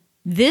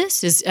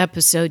This is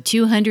episode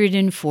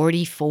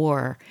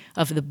 244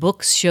 of the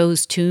Books,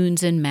 Shows,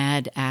 Tunes, and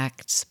Mad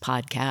Acts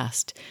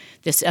podcast.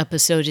 This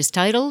episode is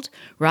titled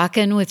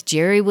Rockin' with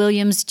Jerry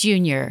Williams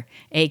Jr.,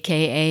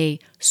 a.k.a.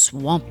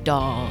 Swamp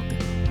Dogg.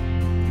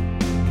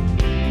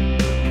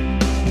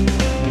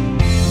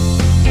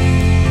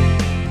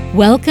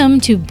 Welcome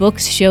to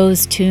Books,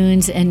 Shows,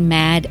 Tunes, and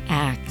Mad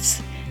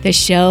Acts, the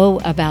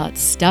show about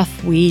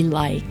stuff we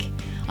like.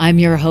 I'm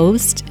your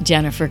host,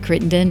 Jennifer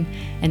Crittenden,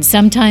 and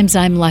sometimes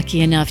I'm lucky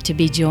enough to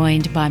be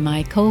joined by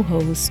my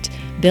co-host,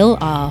 Bill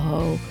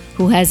Aho,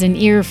 who has an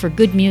ear for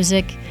good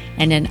music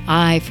and an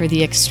eye for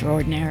the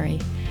extraordinary.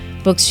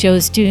 Books,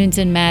 Shows, Tunes,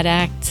 and Mad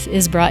Acts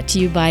is brought to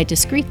you by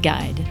Discreet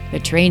Guide, the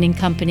training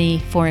company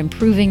for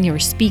improving your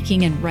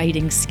speaking and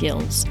writing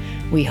skills.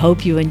 We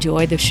hope you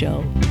enjoy the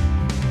show.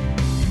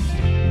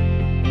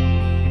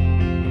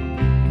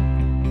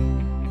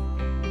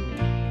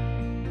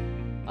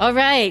 All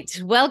right.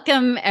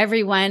 Welcome,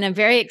 everyone. I'm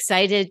very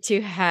excited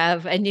to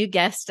have a new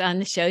guest on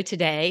the show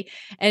today.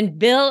 And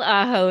Bill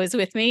Aho is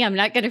with me. I'm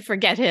not going to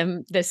forget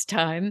him this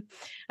time.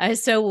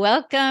 So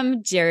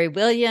welcome, Jerry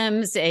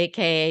Williams,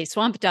 a.k.a.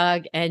 Swamp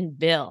Dogg, and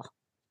Bill.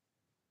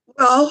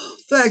 Well,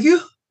 thank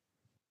you.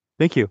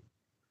 Thank you.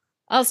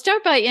 I'll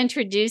start by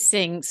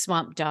introducing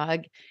Swamp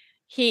Dogg.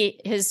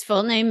 His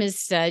full name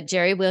is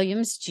Jerry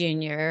Williams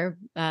Jr.,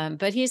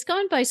 but he's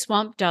gone by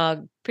Swamp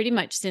Dogg pretty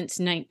much since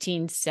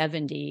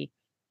 1970.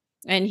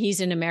 And he's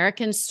an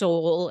American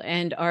soul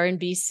and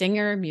R&B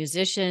singer,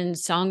 musician,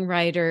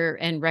 songwriter,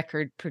 and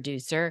record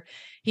producer.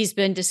 He's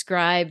been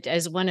described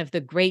as one of the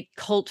great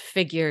cult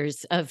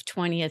figures of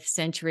 20th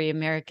century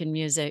American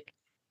music.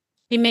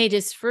 He made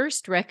his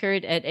first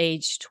record at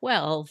age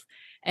 12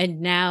 and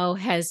now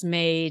has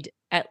made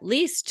at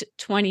least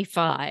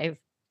 25,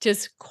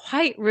 just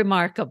quite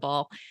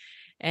remarkable.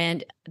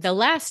 And the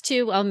last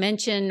two, I'll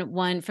mention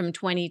one from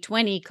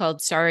 2020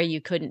 called Sorry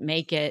You Couldn't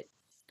Make It,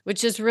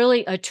 which is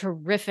really a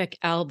terrific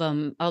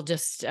album. I'll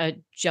just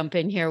jump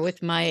in here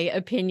with my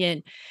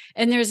opinion.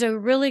 And there's a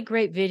really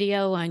great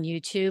video on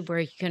YouTube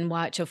where you can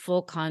watch a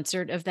full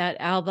concert of that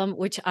album,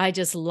 which I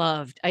just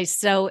loved. I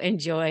so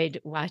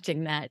enjoyed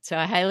watching that. So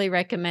I highly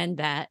recommend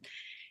that.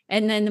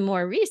 And then the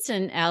more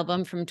recent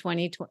album from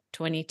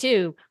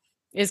 2022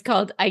 is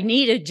called I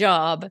Need a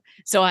Job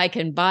So I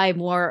Can Buy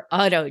More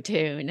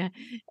Auto-Tune.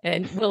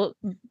 And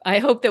I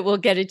hope that we'll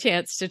get a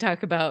chance to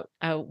talk about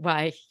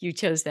why you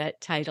chose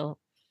that title.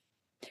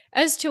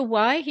 As to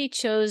why he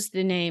chose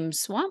the name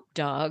Swamp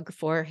Dogg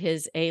for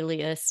his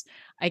alias,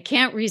 I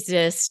can't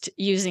resist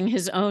using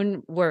his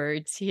own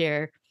words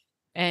here.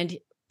 And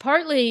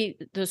partly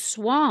the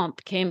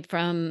swamp came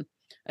from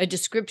a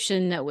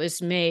description that was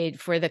made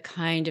for the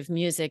kind of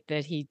music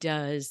that he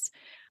does,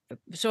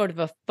 sort of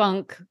a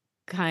funk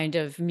kind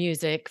of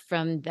music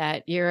from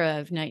that era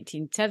of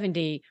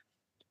 1970.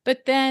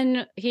 But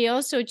then he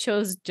also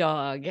chose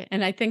dog,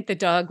 and I think the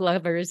dog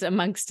lovers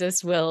amongst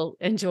us will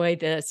enjoy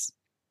this.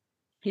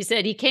 He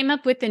said he came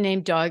up with the name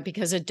Dogg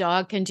because a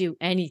dog can do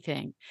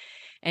anything.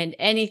 And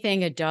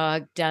anything a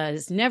dog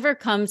does never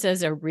comes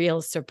as a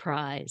real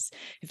surprise.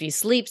 If he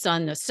sleeps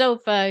on the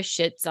sofa,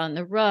 shits on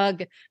the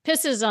rug,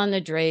 pisses on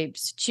the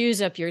drapes,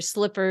 chews up your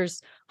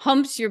slippers,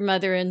 humps your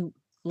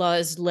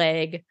mother-in-law's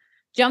leg,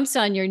 jumps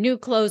on your new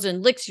clothes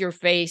and licks your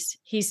face,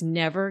 he's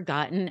never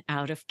gotten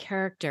out of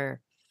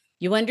character.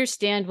 You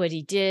understand what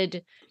he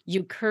did.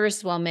 You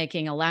curse while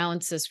making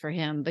allowances for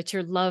him, but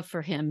your love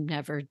for him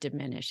never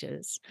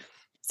diminishes.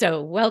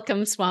 So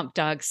welcome, Swamp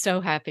Dogg. So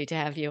happy to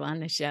have you on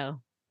the show.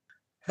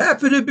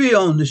 Happy to be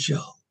on the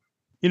show.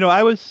 You know,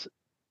 I was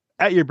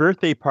at your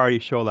birthday party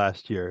show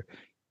last year,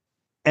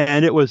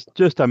 and it was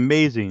just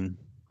amazing.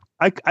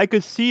 I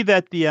could see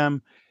that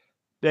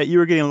that you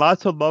were getting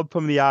lots of love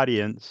from the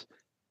audience.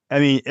 I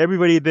mean,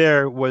 everybody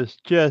there was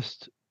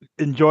just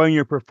enjoying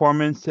your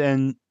performance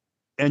and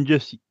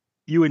just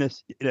you in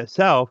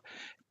itself.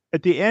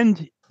 At the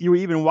end, you were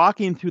even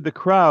walking through the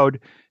crowd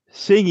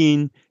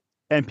singing,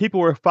 and people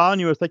were following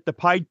you. It's like the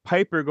Pied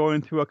Piper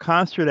going through a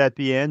concert at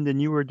the end,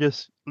 and you were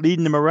just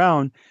leading them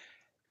around.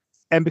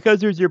 And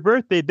because it was your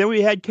birthday, then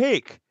we had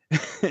cake.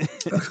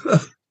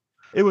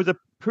 It was a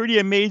pretty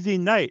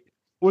amazing night.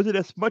 Was it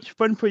as much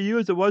fun for you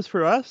as it was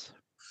for us?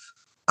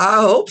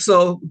 I hope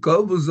so,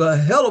 because it was a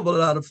hell of a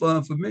lot of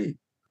fun for me.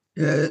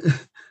 Yeah,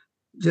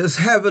 just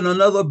having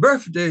another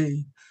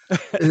birthday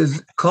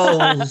is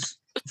cause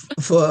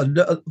for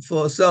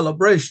a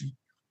celebration.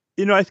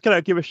 You know, I just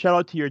gotta give a shout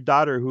out to your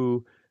daughter,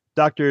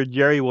 Dr.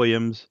 Jerry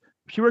Williams.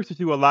 She works with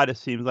you a lot, it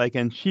seems like,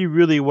 and she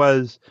really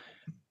was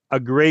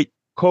a great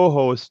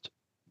co-host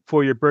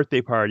for your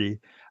birthday party.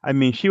 I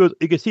mean, you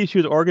could see she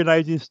was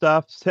organizing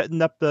stuff,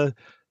 setting up the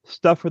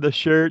stuff for the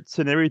shirts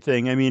and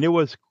everything. I mean,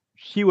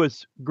 she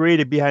was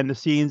great behind the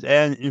scenes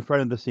and in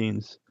front of the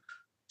scenes.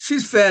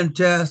 She's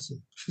fantastic.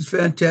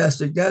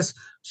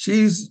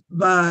 She's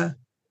my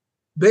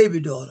baby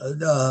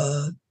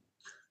daughter.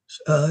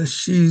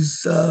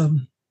 She's the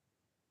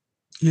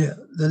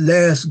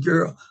last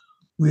girl.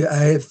 I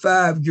had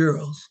 5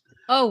 girls.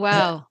 Oh,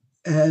 wow.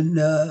 And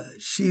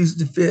she's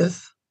the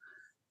 5th.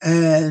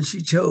 and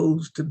she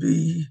chose to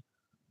be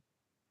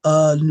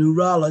a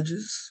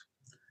neurologist.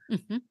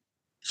 Mm-hmm.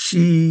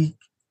 She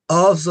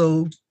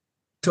also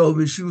told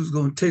me she was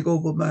going to take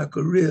over my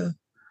career,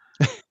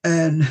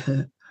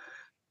 and,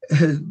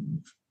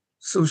 and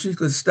so she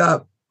could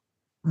stop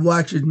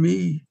watching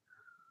me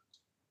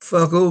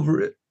fuck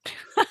over it.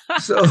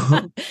 So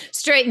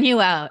straighten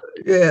you out.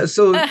 yeah,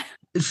 so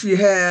she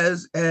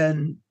has,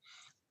 and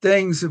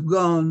things have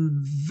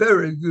gone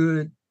very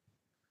good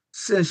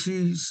since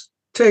she's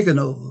taken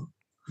over.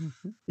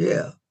 Mm-hmm.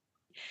 Yeah.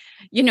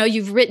 You know,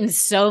 you've written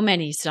so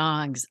many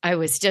songs. I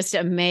was just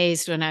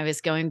amazed when I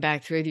was going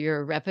back through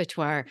your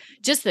repertoire.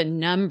 Just the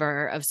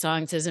number of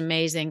songs is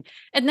amazing.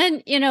 And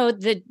then, you know,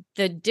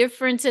 the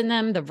difference in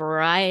them, the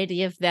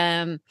variety of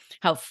them,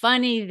 how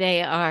funny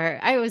they are.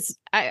 I was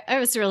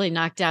really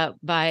knocked out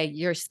by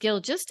your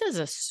skill just as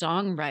a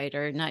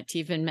songwriter, not to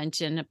even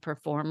mention a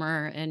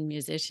performer and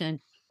musician.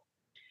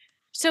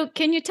 So,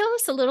 can you tell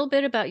us a little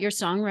bit about your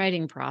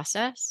songwriting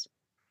process?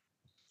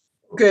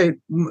 Okay.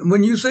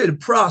 When you say the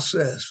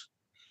process,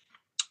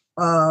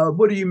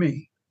 what do you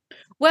mean?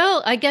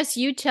 Well, I guess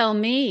you tell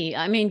me.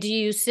 I mean, do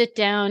you sit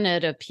down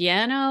at a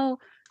piano?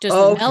 Does the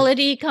Okay.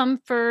 melody come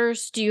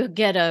first? Do you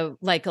get a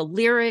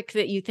lyric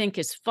that you think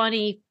is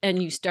funny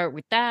and you start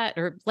with that?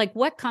 Or like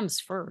what comes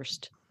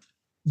first?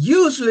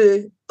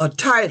 Usually a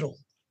title.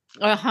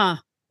 Uh-huh.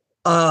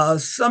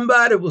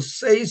 Somebody will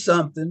say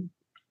something,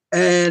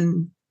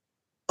 and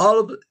all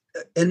of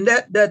and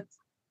that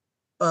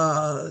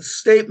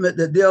statement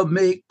that they'll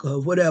make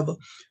or whatever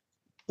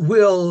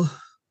will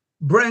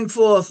bring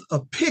forth a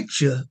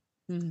picture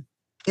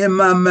in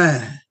my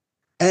mind,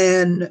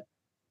 and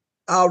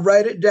I'll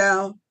write it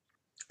down,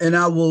 and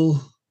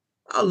I'll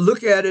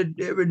look at it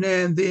every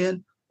now and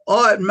then,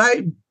 or it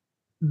might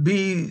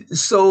be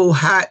so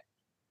hot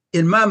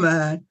in my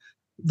mind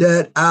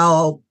that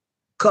I'll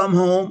come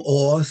home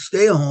or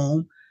stay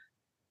home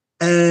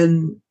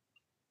and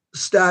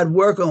start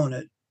work on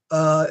it.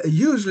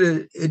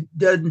 Usually, it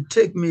doesn't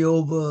take me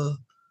over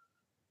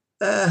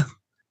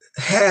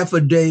half a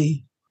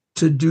day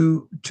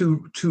to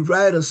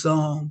write a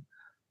song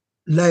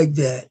like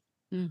that.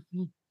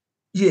 Mm-hmm.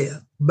 Yeah,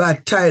 by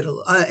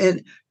title.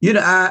 And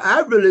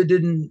I really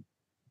didn't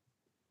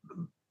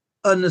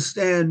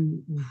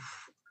understand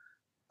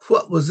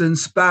what was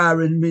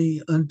inspiring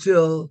me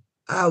until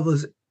I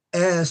was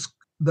asked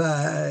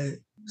by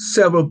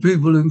several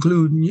people,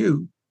 including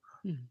you.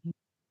 Mm-hmm.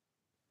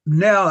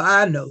 Now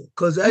I know,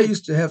 because I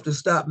used to have to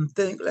stop and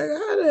think, like,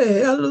 how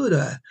the hell would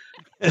I?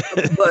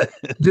 But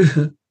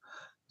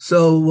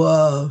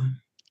so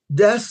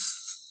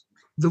that's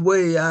the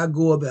way I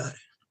go about it.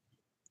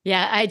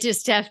 Yeah, I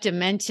just have to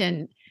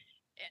mention,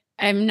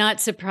 I'm not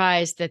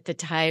surprised that the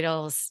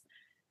titles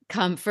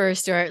come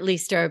first, or at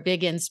least are a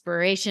big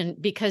inspiration,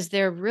 because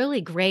they're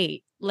really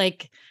great.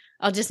 Like,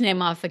 I'll just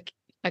name off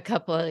a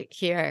couple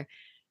here.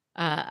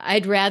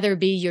 I'd rather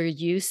be you're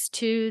used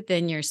to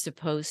than you're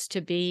supposed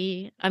to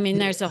be. I mean,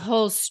 there's a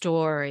whole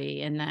story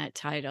in that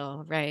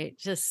title, right?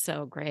 Just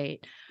so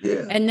great.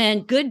 Yeah. And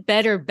then Good,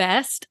 Better,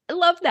 Best. I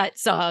love that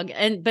song.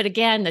 But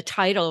again, the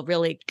title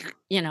really,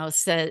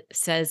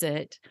 says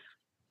it.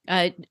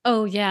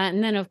 Oh yeah,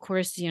 and then of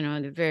course,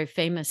 the very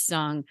famous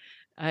song,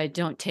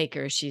 Don't Take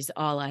Her, She's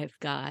All I've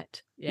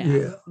Got.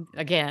 Yeah.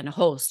 Again, a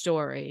whole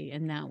story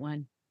in that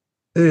one.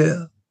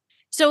 Yeah.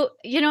 So,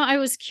 I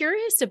was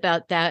curious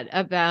about that,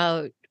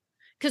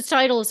 because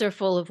titles are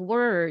full of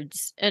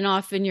words, and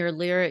often your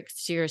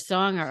lyrics to your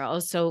song are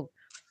also,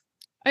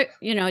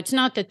 it's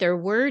not that they're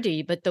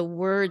wordy, but the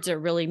words are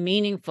really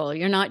meaningful.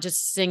 You're not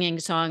just singing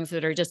songs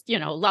that are just,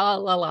 la, la,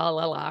 la,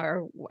 la, la,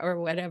 or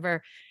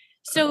whatever.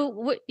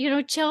 So,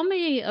 tell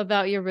me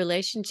about your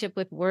relationship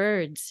with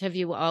words. Have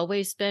you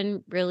always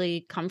been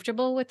really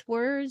comfortable with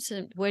words?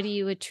 And what do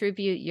you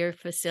attribute your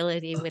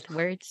facility with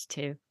words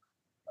to?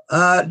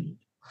 I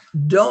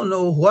don't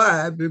know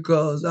why,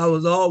 because I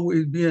was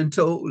always being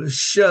told to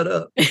shut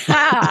up.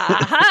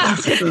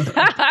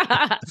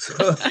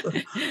 So,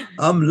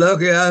 I'm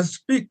lucky I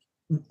speak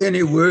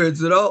any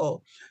words at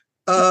all.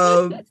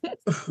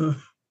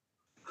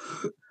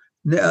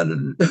 Now,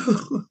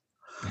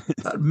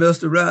 I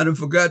messed around and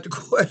forgot the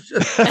question.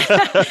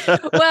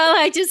 Well,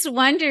 I just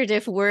wondered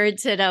if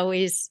words had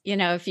always,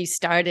 if you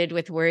started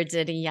with words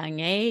at a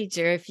young age,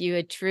 or if you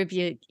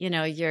attribute,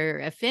 your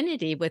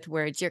affinity with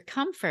words, your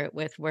comfort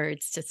with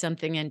words to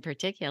something in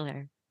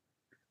particular.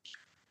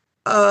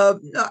 No,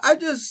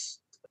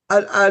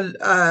 I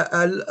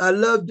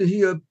love to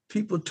hear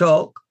people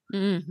talk.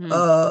 Mm-hmm.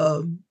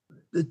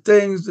 The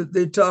things that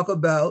they talk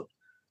about.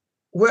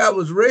 Where I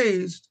was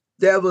raised,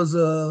 there was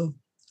a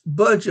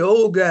bunch of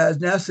old guys.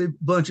 Now I say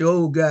bunch of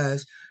old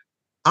guys.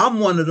 I'm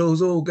one of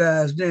those old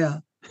guys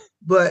now,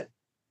 but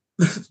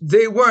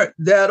they weren't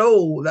that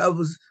old. I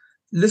was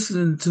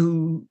listening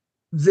to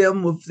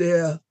them with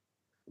their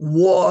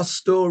war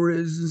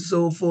stories and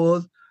so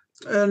forth.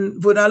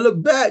 And when I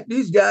look back,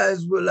 these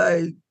guys were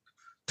like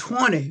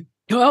 20.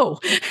 Oh,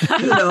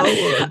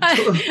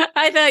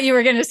 I thought you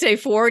were going to say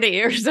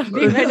 40 or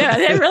something, but no,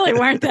 they really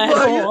weren't that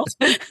old.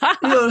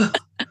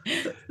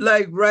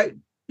 Like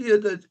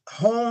either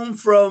home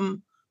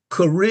from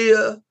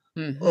Korea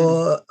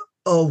or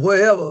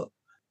wherever,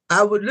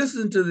 I would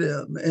listen to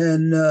them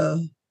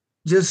and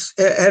just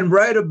and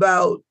write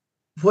about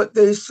what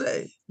they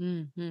say.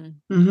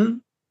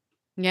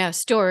 Yeah,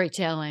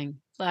 storytelling.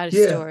 A lot of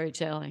Yeah.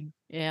 storytelling.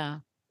 Yeah.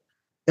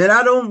 And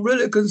I don't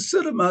really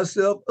consider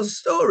myself a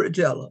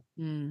storyteller,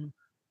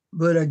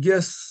 but I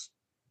guess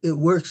it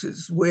works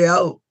its way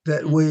out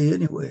that way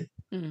anyway.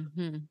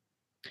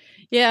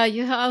 Yeah,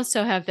 you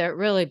also have that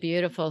really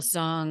beautiful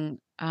song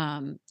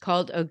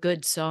called A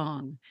Good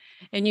Song.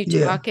 And you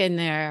talk in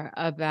there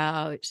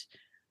about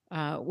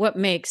what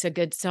makes a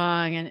good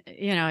song.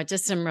 And,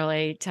 just some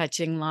really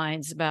touching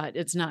lines about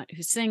it's not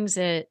who sings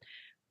it.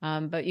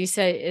 But you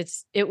say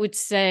it would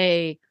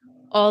say,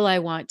 all I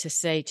want to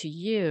say to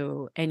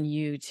you and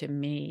you to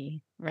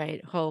me,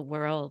 right? Whole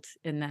world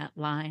in that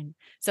line.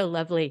 So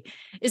lovely.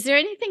 Is there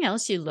anything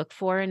else you look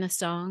for in a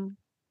song?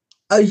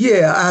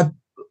 Yeah,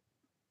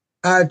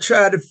 I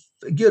try to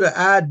get an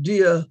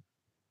idea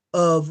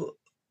of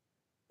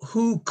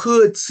who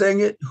could sing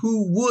it,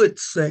 who would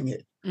sing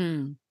it,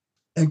 and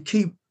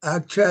I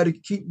try to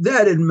keep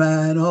that in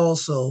mind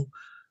also,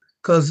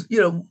 because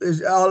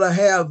all I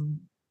have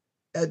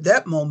at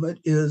that moment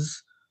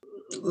is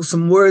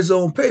some words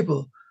on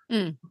paper,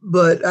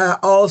 but I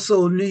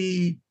also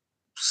need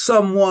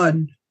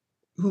someone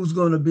who's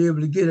going to be able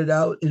to get it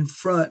out in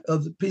front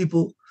of the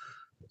people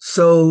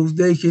so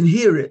they can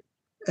hear it,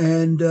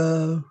 and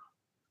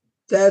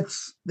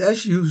that's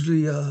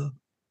usually a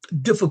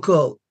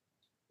difficult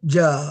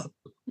job,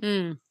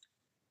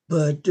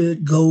 but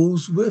it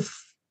goes with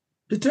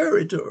the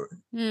territory.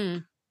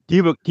 Do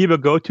you have a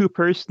go-to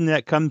person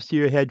that comes to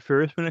your head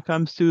first when it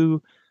comes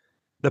to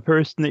the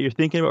person that you're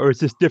thinking about, or is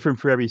this different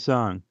for every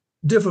song?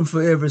 Different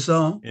for every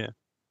song.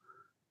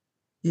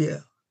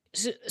 Yeah.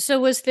 So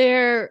was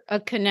there a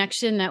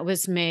connection that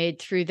was made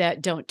through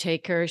that Don't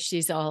Take Her,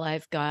 She's All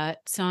I've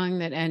Got song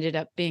that ended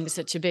up being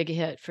such a big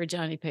hit for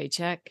Johnny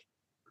Paycheck?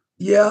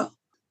 Yeah,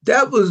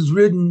 that was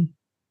written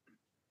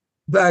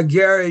by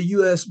Gary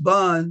U.S.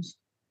 Bonds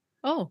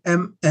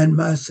and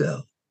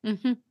myself.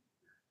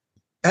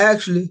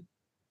 Actually,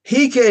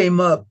 he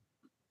came up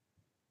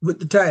with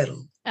the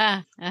title.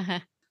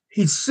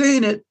 He'd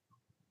seen it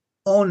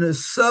on the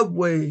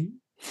subway.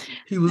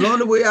 He was on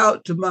the way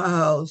out to my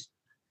house,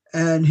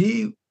 and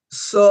he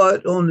saw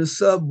it on the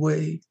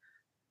subway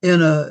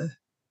in a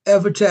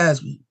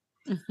advertisement.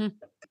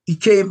 He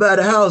came by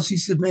the house. He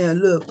said, "Man,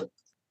 look,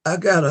 I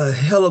got a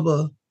hell of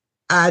a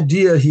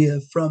idea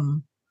here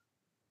from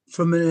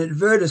an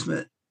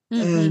advertisement,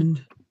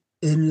 and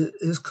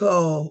it's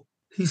called."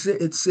 He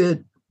said, "It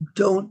said,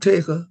 don't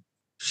take her.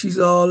 She's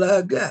all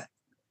I got."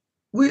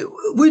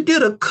 We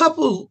did a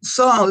couple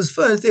songs. It's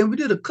funny thing, we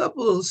did a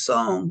couple of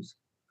songs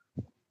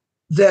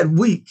that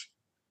week,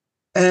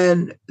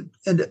 and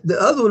the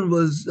other one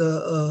was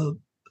a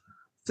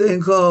thing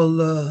called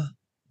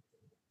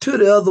 "To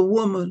the Other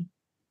Woman,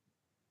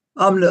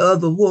 I'm the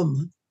Other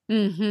Woman."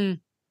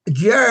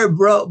 Gary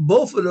brought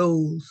both of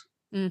those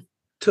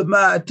to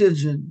my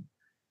attention,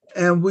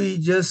 and we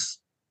just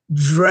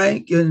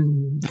drank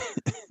and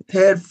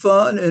had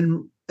fun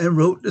and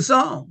wrote the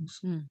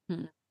songs.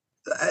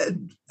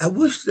 I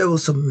wish there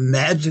was some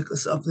magic or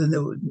something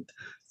that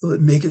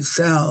would make it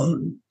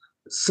sound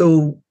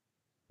so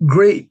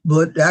great,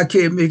 but I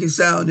can't make it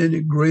sound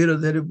any greater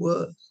than it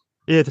was.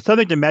 Yeah, it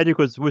sounded like the magic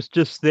was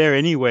just there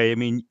anyway. I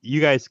mean,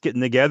 you guys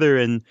getting together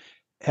and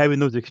having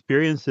those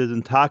experiences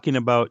and talking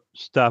about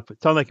stuff,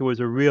 it sounded like it was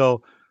a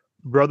real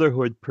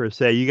brotherhood per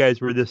se. You guys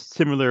were this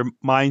similar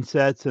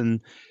mindsets and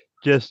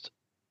just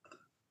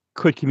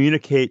could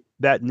communicate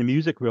that in the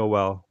music real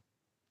well.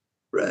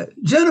 Right.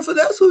 Jennifer,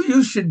 that's who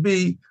you should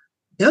be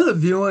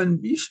interviewing.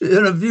 You should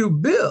interview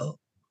Bill.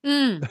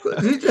 I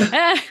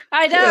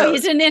know.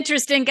 He's an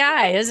interesting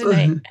guy, isn't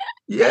he?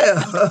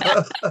 Yeah.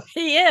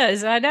 He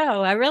is. I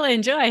know. I really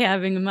enjoy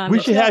having him on. We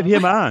should have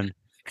him on.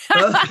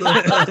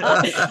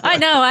 I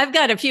know. I've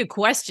got a few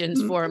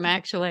questions for him,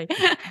 actually.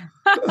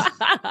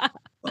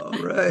 All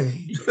right.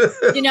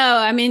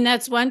 I mean,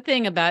 that's one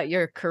thing about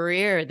your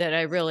career that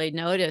I really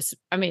notice.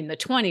 I mean, the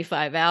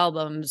 25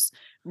 albums,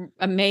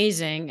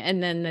 amazing.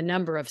 And then the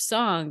number of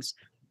songs.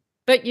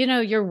 But,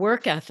 your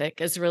work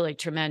ethic is really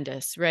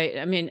tremendous, right?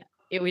 I mean,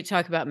 we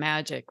talk about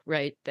magic,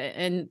 right?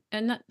 And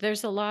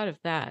there's a lot of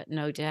that,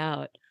 no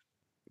doubt.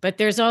 But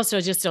there's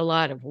also just a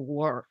lot of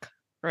work,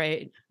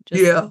 right?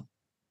 Yeah.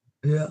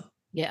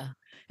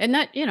 And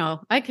that,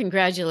 I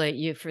congratulate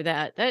you for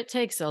that. That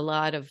takes a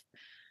lot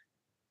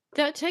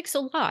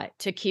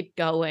to keep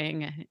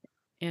going,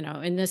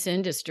 in this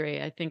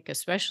industry. I think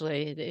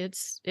especially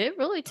it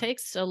really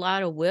takes a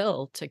lot of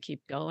will to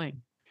keep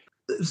going.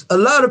 A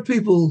lot of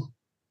people,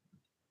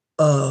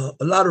 a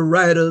lot of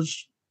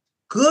writers,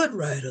 good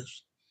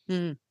writers,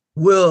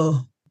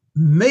 will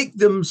make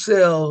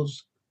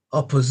themselves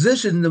or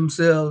position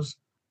themselves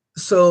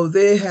so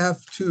they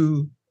have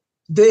to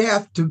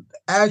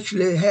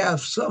actually have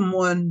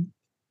someone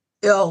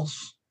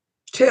else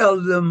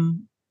tell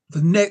them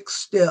the next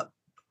step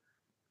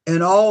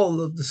and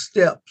all of the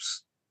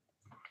steps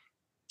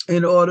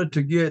in order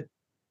to get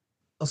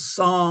a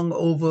song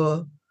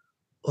over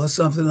or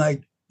something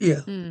like,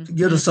 to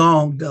get a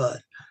song done.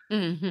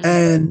 Mm-hmm.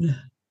 And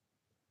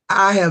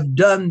I have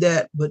done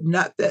that, but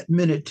not that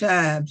many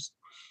times.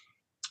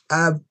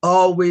 I've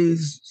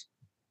always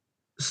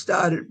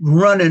started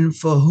running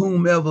for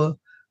whomever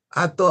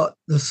I thought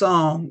the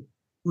song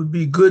would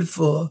be good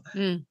for.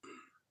 Remember,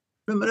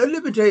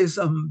 let me tell you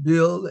something,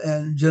 Bill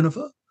and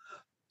Jennifer.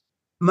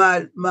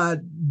 My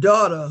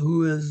daughter,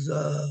 who is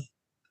a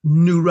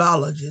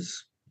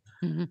neurologist,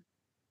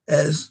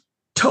 has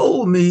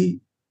told me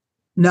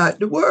not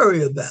to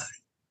worry about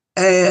it.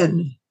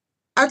 And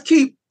I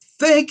keep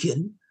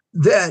thinking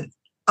that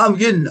I'm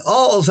getting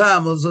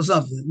Alzheimer's or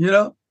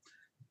something,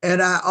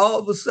 And I all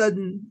of a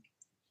sudden,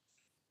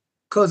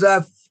 because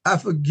I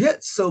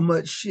forget so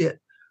much shit,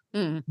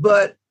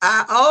 but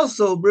I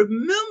also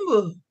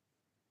remember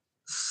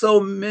so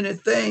many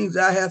things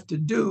I have to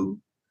do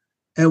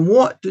and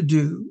want to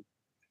do.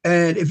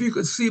 And if you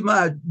could see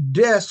my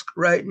desk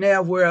right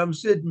now where I'm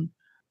sitting,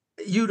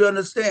 you'd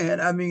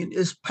understand. I mean,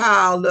 it's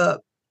piled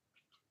up.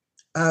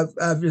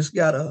 I've just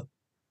got to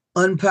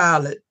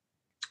unpile it.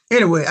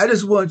 Anyway, I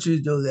just want you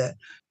to know that.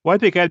 Well, I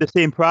think I have the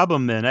same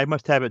problem then. I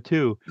must have it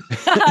too.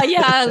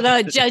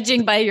 Yeah,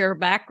 judging by your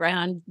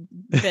background,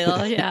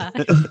 Bill. Yeah.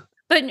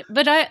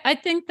 But I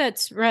think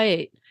that's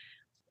right.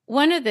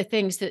 One of the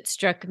things that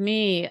struck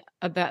me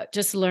about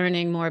just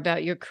learning more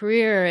about your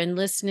career and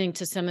listening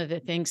to some of the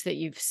things that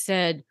you've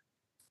said,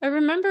 I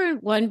remember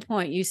at one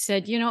point you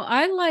said,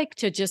 I like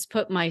to just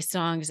put my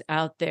songs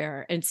out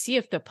there and see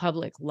if the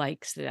public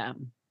likes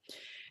them.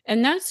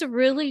 And that's a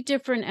really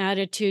different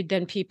attitude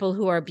than people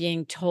who are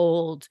being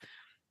told,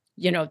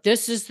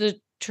 this is the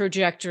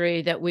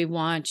trajectory that we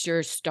want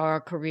your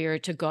star career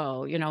to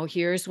go.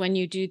 Here's when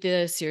you do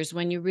this, here's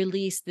when you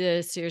release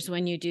this, here's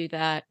when you do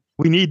that.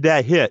 We need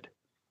that hit.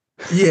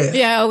 Yeah.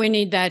 Yeah, we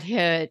need that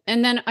hit.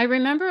 And then I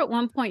remember at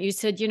one point you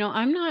said,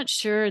 I'm not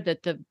sure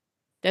that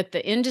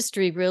the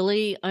industry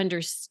really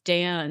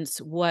understands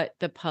what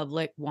the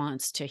public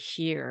wants to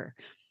hear.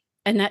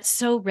 And that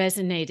so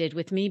resonated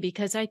with me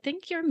because I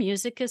think your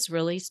music is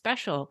really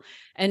special.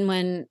 And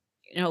when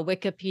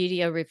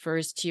Wikipedia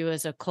refers to you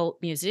as a cult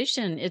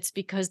musician, it's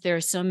because there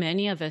are so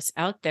many of us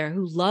out there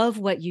who love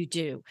what you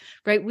do,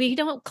 right? We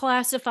don't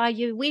classify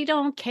you. We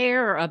don't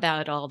care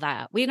about all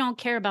that. We don't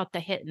care about the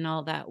hit and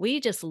all that. We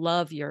just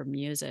love your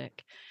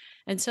music.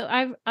 And so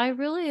I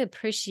really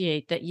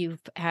appreciate that you've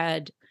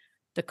had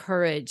the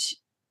courage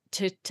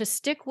to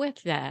stick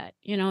with that,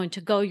 and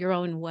to go your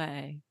own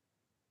way.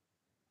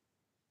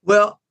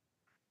 Well,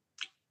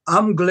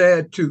 I'm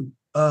glad too.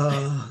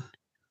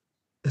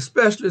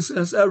 Especially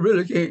since I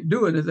really can't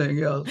do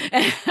anything else.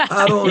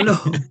 I don't know.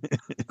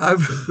 I'm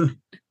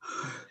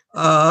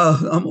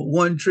a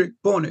one-trick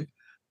pony,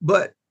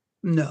 but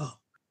no,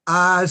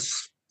 I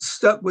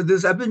stuck with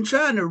this. I've been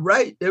trying to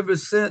write ever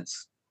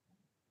since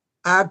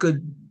I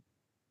could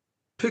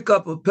pick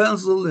up a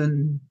pencil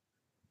and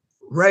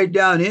write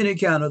down any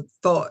kind of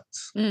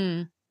thoughts.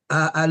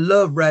 I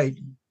love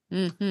writing.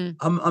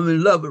 I'm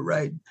in love with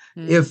writing.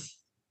 If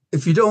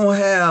you don't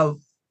have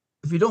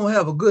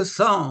a good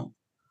song,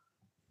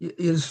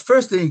 the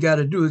first thing you got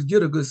to do is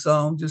get a good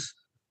song.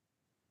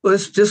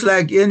 It's just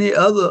like any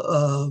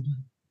other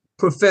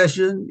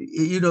profession.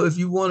 If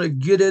you want to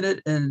get in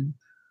it and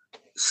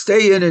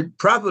stay in it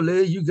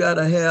properly, you got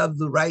to have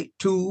the right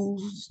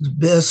tools, the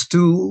best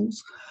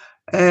tools.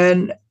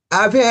 And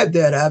I've had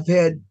that. I've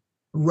had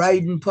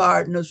writing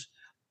partners.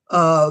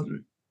 I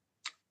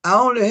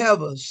only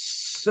have a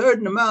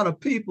certain amount of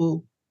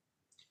people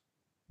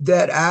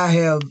that I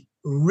have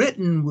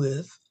written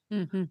with,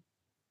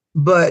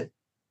 but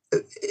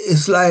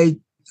it's like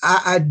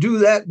I do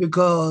that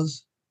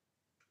because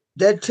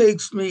that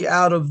takes me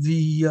out of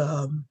the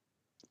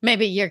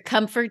maybe your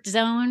comfort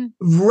zone.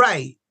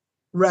 Right.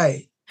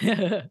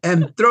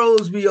 And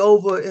throws me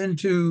over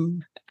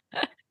into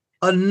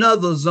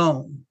another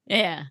zone.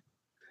 Yeah.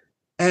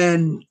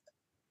 And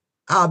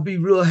I'll be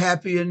real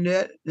happy in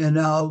that, and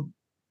I'll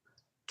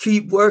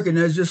keep working.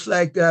 It's just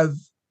like I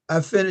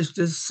finished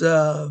this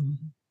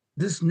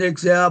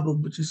next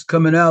album, which is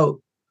coming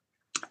out.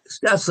 It's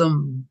got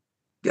some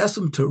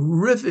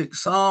terrific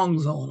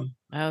songs on them.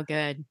 Oh,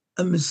 good.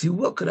 Let me see,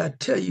 what could I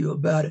tell you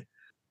about it?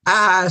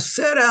 I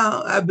sat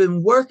down, I've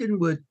been working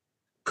with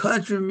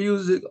country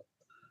music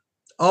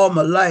all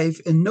my life,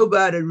 and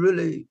nobody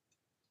really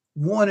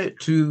wanted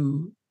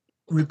to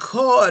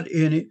record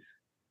any.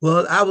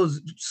 Well, I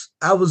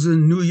was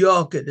in New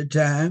York at the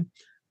time,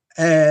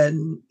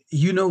 and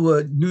you know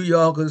what New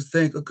Yorkers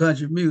think of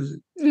country music.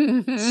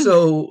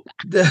 So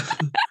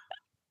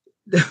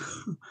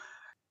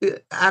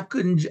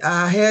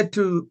I had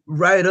to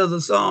write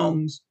other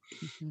songs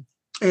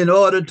in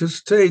order to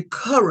stay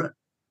current,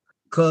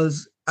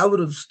 because I would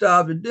have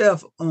starved to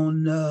death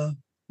on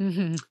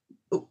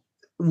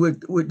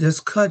with this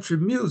country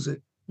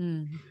music.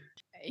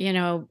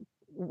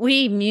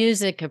 We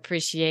music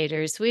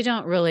appreciators, we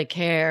don't really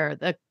care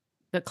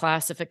the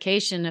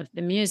classification of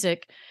the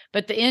music,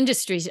 but the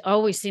industry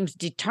always seems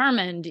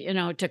determined,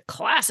 to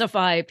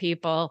classify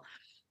people.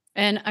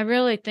 And I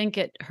really think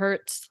it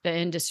hurts the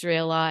industry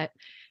a lot.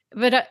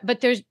 But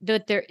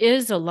there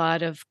is a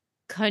lot of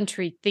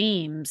country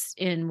themes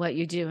in what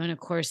you do, and of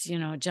course,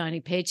 Johnny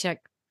Paycheck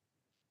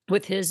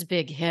with his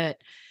big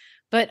hit.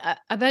 But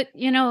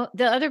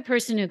the other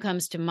person who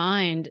comes to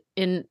mind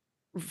in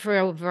for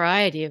a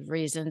variety of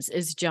reasons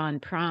is John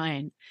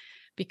Prine,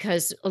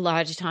 because a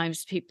lot of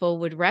times people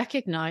would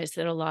recognize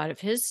that a lot of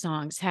his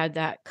songs had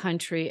that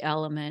country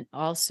element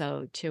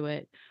also to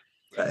it.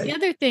 The Right.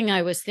 other thing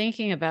I was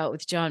thinking about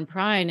with John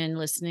Prine and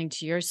listening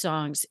to your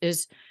songs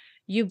is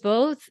you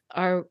both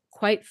are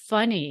quite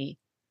funny,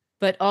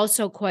 but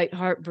also quite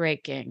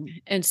heartbreaking.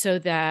 And so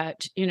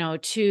that,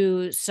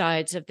 two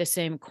sides of the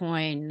same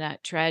coin,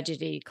 that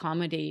tragedy,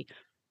 comedy.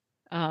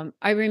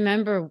 I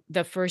remember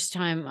the first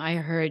time I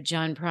heard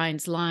John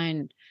Prine's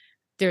line,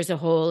 "There's a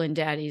hole in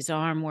daddy's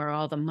arm where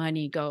all the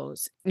money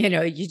goes."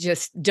 You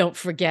just don't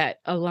forget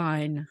a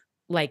line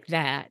like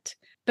that.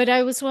 But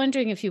I was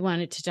wondering if you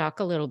wanted to talk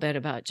a little bit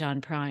about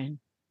John Prine.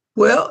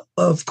 Well,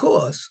 of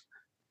course.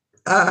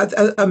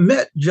 I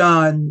met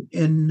John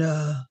in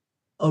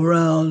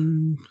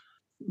around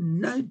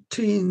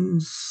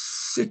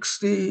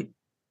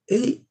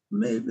 1968,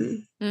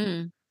 maybe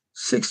Mm,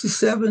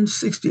 67,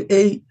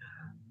 68.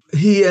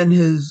 He and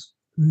his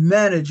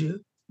manager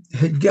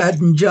had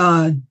gotten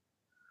John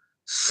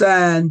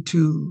signed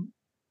to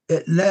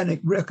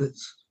Atlantic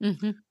Records.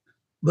 mhm,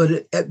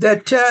 But at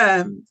that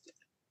time,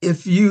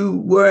 if you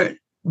weren't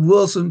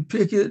Wilson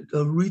Pickett,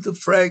 Aretha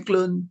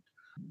Franklin,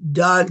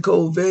 Don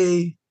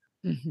Covey,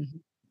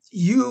 mhm,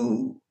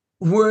 you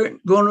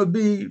weren't going to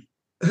be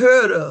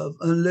heard of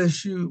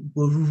unless you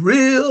were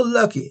real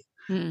lucky,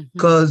 mhm,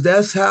 because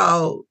that's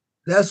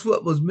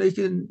what was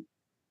making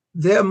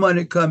their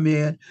money come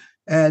in.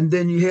 And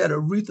then you had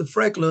Aretha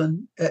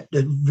Franklin at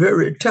the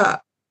very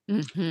top.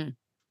 mhm,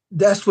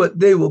 That's what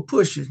they were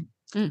pushing.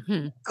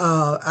 mhm.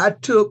 I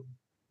took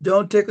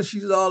 "Don't Take Her,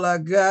 She's All I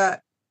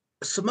Got,"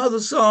 some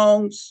other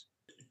songs,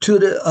 to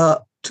the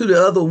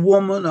other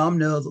woman. I'm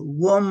the other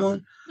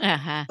woman.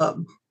 Uh-huh.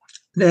 Um,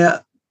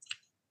 Now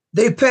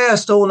they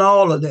passed on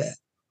all of that.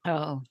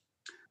 Oh.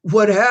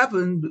 What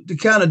happened? The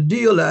kind of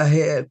deal I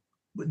had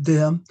with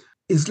them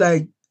is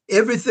like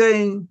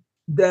everything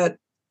that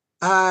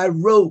I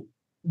wrote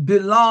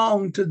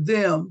belonged to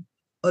them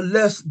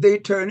unless they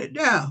turn it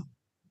down.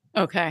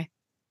 Okay.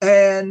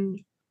 And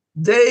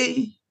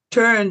they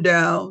turned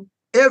down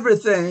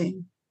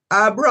everything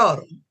I brought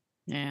them.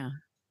 Yeah.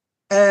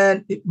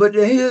 But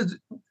here's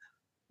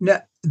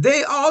now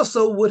they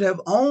also would have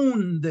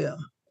owned them.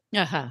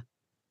 Uh-huh.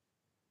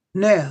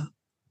 Now,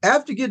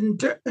 after getting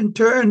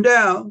turned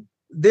down,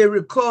 they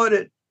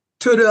recorded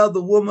 "To the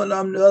Other Woman,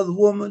 I'm the Other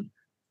Woman"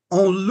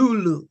 on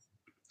Lulu.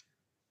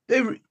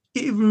 They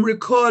even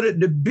recorded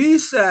the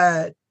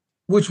B-side,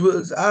 which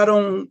was I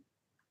don't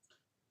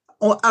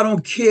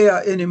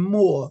care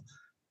anymore,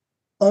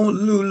 on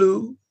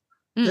Lulu.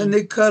 Then Mm.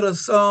 they cut a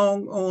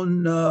song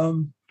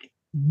on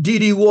Dee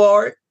Dee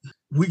Ward.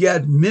 We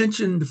got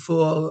mentioned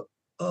for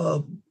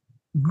a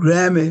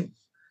Grammy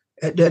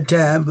at that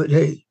time, but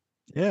hey,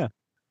 Yeah.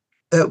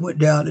 that went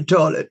down the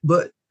toilet.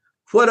 But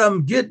what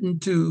I'm getting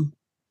to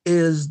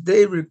is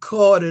they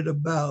recorded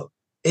about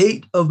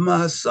 8 of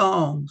my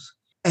songs,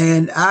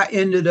 and I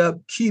ended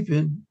up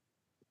keeping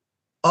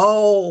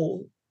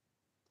all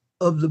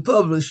of the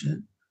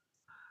publishing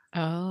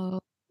Oh.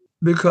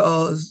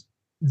 because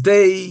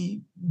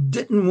they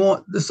didn't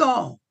want the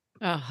song.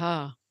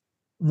 Uh-huh.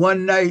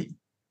 One night,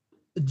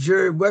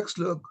 Jerry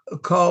Wexler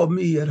called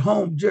me at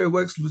home. Jerry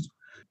Wexler was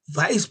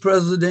vice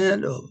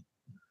president or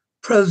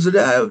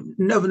president. I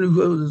never knew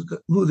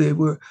who they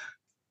were,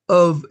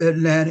 of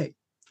Atlantic.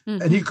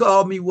 And he Mhm.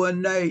 called me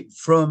one night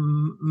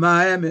from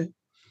Miami,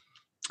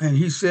 and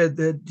he said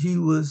that he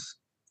was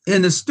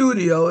in the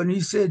studio, and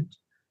he said,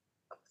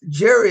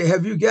 "Jerry,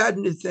 have you got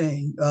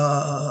anything?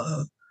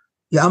 Yeah,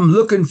 I'm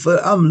looking for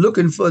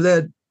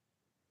that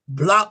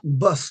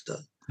blockbuster."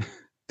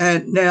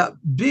 And now,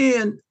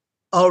 being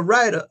a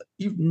writer,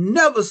 you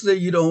never say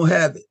you don't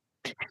have it.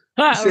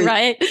 You say,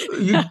 Right.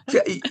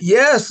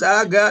 yes,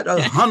 I got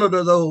 100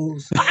 of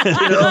those,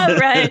 you know.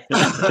 Right.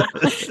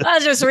 I'll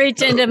just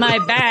reach into my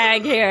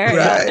bag here.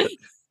 Right.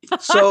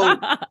 So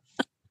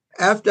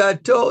after I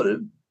told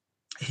him,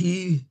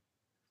 he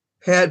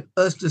had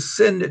us to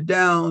send it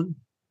down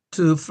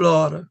to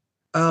Florida,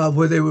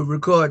 where they were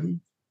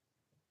recording.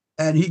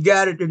 And he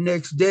got it the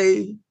next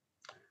day.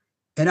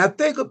 And I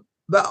think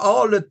about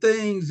all the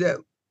things that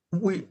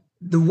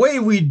the way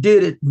we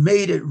did it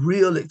made it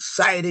real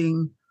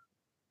exciting.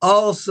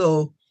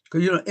 Also,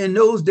 because in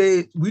those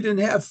days we didn't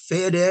have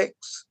FedEx.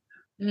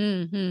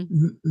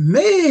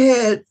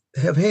 May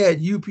have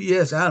had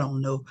UPS. I don't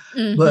know,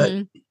 but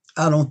Mhm.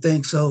 I don't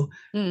think so.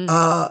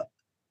 Mm.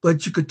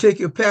 But you could take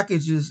your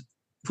packages.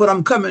 What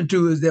I'm coming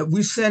to is that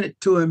we sent it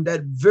to him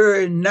that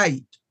very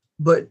night.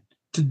 But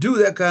to do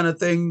that kind of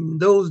thing in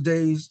those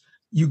days,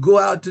 you go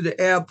out to the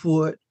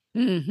airport,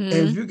 and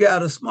if Mhm. you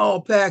got a small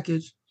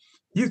package,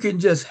 you can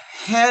just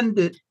hand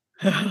it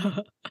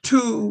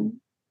to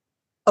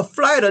a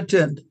flight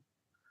attendant.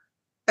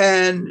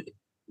 And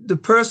the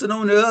person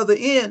on the other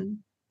end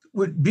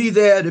would be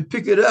there to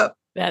pick it up.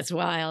 That's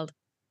wild.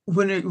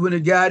 When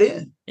it got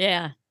in.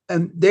 Yeah.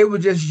 And they were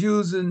just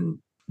using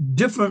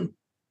different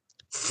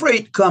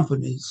freight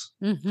companies.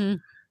 Mm-hmm.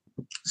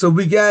 So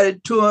we got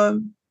it to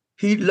him.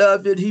 He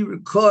loved it. He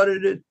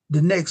recorded it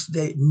the next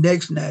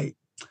night.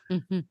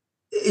 Mm-hmm.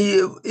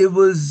 It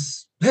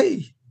was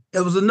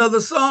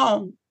another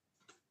song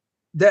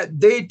that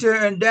they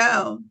turned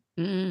down.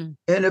 Mm-hmm.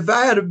 And if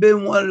I had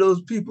been one of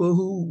those people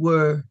who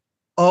were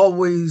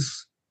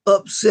always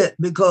upset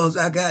because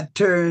I got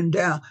turned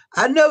down,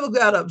 I never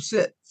got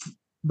upset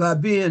by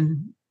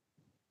being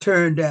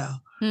turned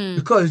down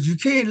because you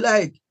can't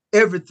like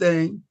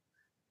everything.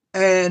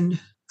 And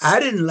I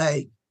didn't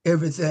like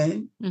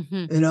everything,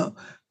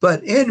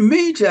 But in the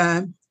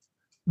meantime,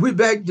 we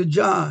back to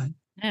John.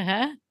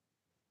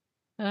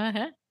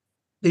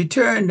 They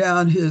turned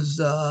down his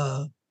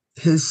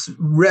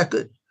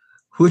record,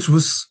 which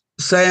was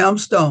Sam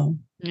Stone.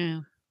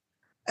 Yeah.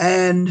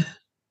 And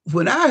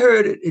when I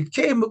heard it, it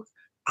came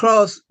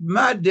across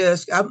my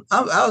desk. I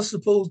was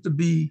supposed to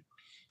be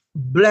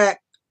Black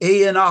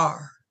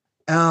A&R,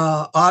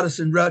 artist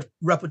and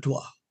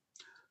repertoire.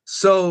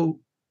 So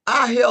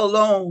I held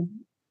on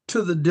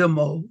to the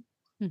demo.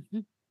 Mm-hmm.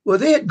 Well,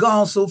 they had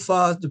gone so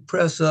far as to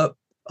press up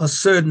a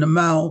certain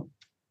amount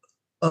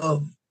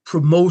of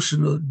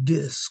promotional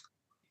disc,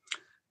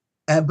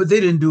 but they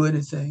didn't do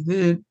anything.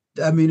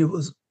 It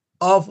was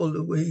awful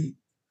the way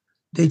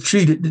they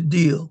treated the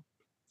deal.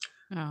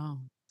 Oh.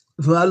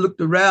 When I looked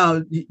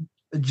around,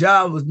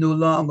 John was no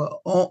longer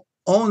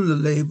on the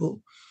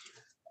label.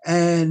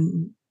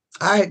 And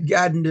I had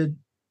gotten to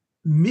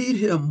meet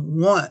him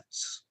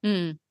once.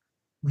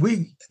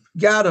 We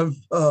got a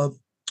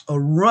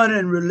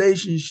running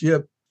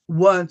relationship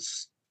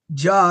once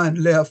John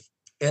left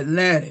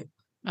Atlantic.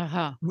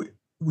 Uh-huh.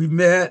 We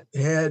met,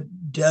 had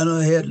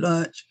dinner, had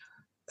lunch,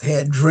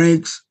 had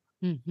drinks,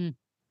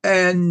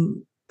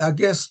 and I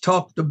guess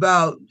talked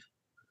about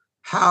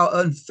how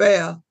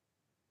unfair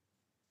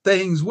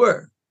things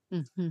were.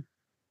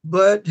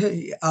 But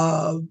hey,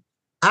 I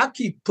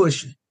keep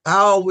pushing. I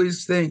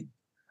always think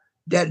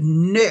that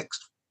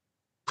next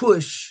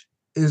push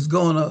is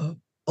going to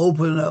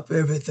open up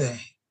everything.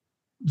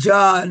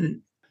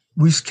 John,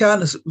 we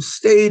kind of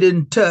stayed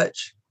in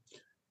touch,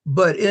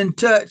 but in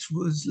touch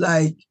was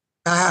like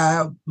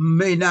I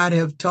may not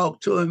have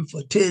talked to him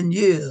for 10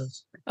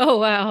 years. Oh,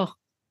 wow.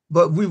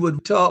 But we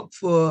would talk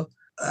for,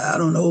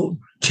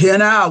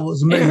 10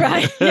 hours maybe.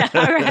 Right. Yeah,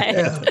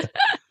 right.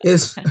 Yeah.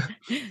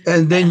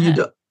 And then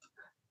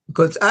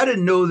because I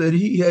didn't know that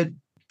he had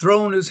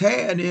thrown his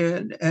hand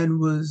in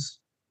and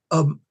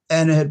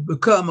had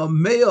become a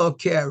mail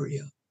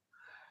carrier.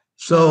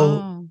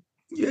 So,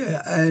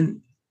 yeah,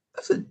 and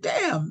I said,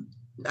 damn,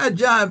 not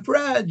John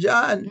Pride.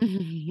 John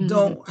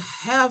don't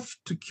have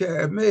to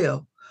carry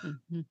mail.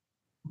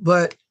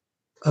 But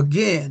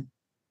again,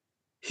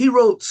 he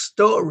wrote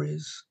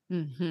stories.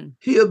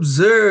 He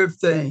observed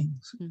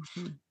things.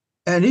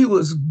 And he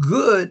was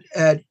good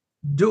at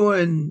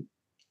doing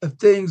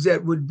things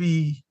that would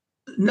be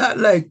not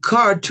like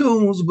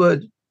cartoons, but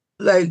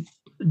like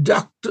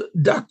Dr.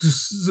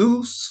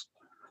 Seuss,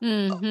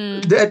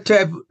 that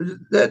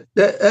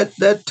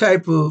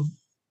type of.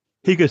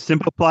 He could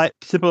simplify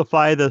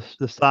the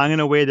song in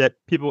a way that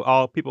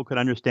all people could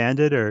understand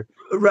it, or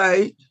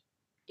right.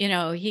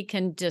 He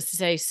can just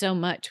say so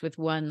much with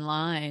one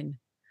line.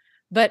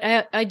 But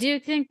I do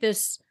think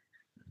this,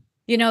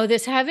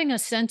 this having a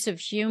sense of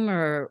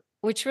humor,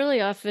 which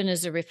really often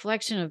is a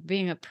reflection of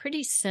being a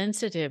pretty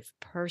sensitive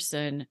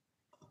person.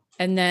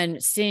 And then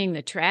seeing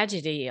the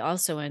tragedy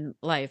also in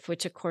life,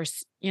 which of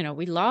course,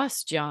 we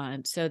lost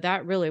John. So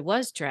that really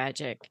was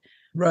tragic.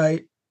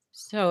 Right.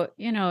 So,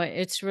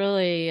 it's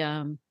really,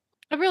 I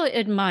really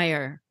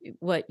admire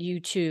what you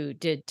two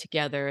did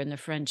together and the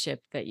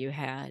friendship that you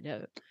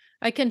had.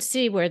 I can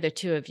see where the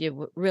two of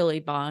you really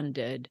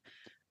bonded.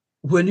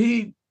 When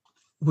he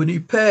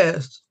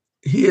passed,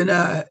 he and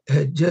I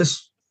had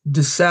just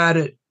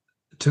decided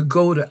to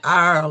go to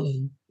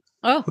Ireland,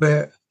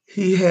 where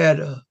he has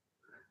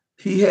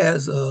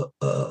a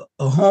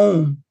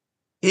home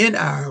in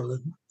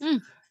Ireland.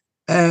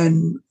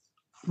 And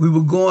we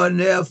were going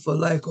there for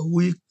like a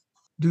week,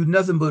 do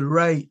nothing but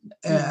write.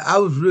 And I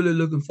was really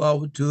looking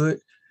forward to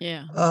it.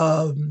 Yeah.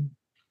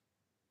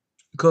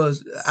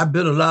 Because I've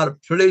been a lot of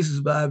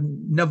places, but I've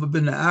never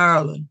been to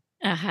Ireland.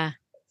 Uh-huh.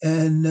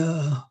 And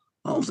I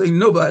don't think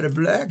nobody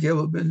Black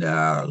ever been to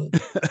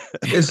Ireland.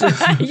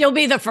 You'll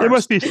be the first. There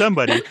must be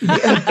somebody.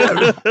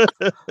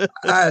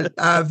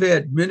 I've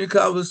had many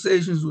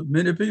conversations with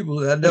many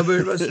people. I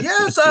never said,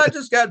 yes, I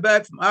just got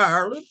back from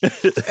Ireland.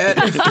 It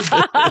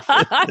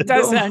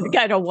does sound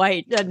kind of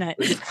white, doesn't it?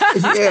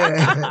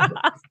 Yeah.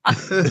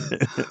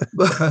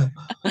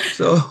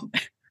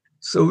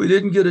 So we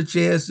didn't get a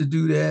chance to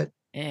do that.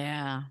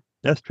 Yeah.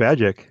 That's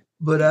tragic.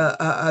 But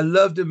I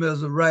loved him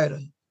as a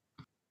writer.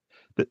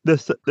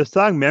 The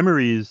song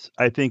Memories,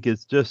 I think,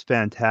 is just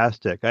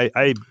fantastic.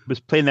 I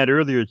was playing that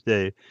earlier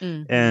today,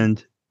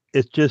 and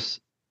it's just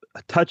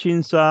a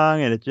touching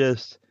song, and it's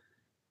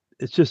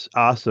just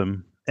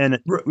awesome. And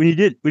when you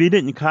did it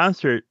in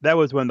concert, that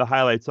was one of the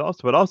highlights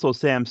also. But also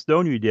Sam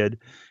Stone you did,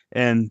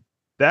 and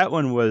that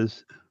one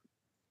was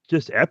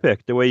just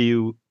epic. The way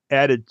you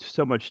added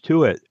so much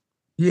to it.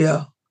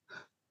 Yeah.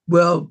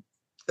 Well,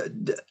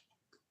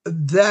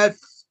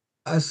 that's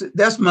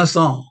my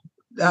song.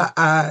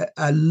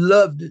 I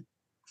loved it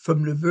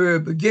from the very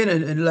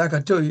beginning, and like I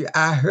told you,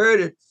 I heard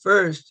it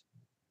first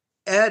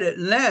at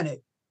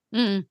Atlantic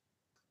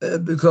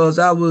because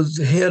I was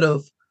head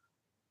of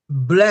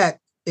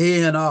Black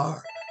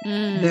A&R.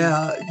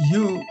 Now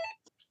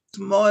this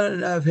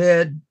morning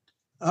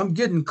I'm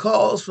getting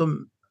calls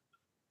from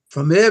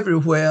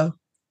everywhere.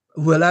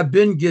 Well, I've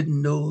been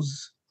getting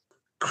those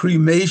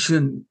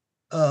cremation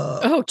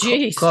oh,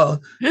 geez. calls,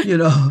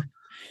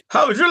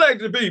 How would you like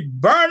to be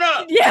burned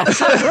up? Yeah,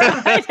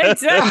 right,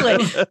 exactly.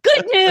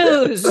 Good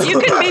news. You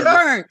can be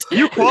burnt.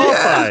 You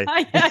qualify.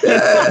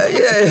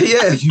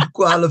 Yeah, you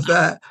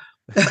qualify.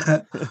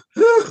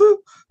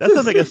 That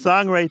sounds like a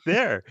song right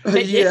there.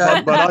 Yeah.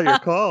 About all your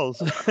calls.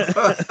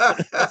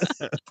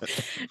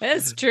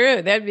 That's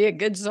true. That'd be a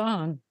good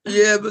song.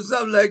 Yeah, but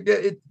something like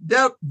that.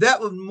 That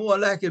was more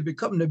like it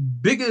becoming the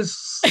biggest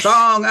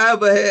song I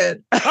ever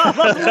had.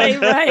 Probably,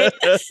 right.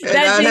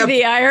 That'd be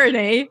the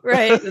irony,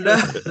 right?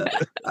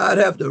 I'd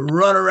have to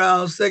run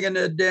around singing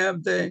that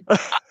damn thing.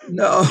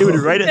 No. It would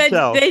write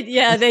itself. They'd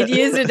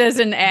use it as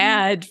an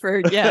ad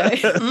for,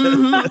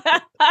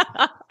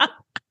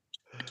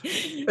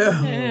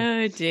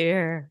 Oh,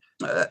 dear.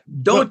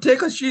 Don't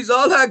take her. She's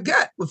all I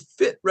got would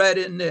fit right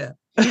in there.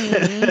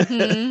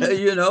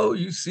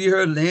 You see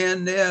her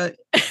laying there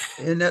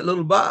in that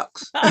little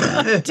box.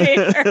 Oh,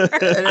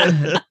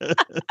 dear.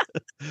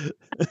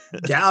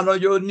 Down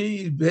on your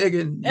knees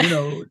begging,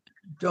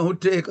 don't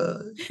take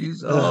her.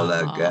 She's all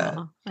I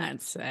got.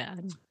 That's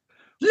sad.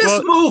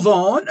 Let's move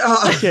on.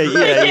 Okay,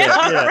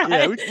 yeah.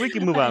 Right. We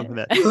can move on from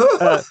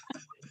that.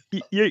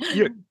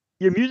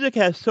 Your music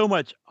has so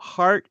much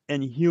heart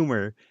and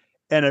humor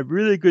and a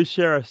really good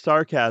share of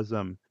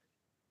sarcasm.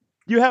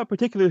 Do you have a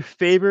particular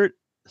favorite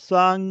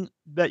song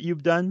that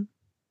you've done?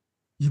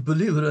 You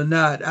believe it or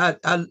not,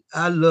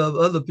 I love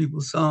other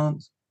people's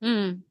songs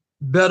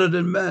better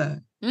than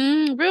mine.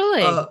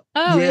 Really?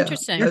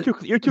 Interesting.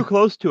 You're too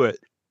close to it.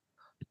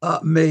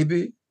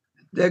 Maybe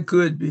that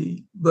could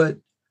be, but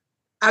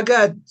I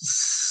got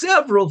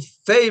several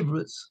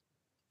favorites.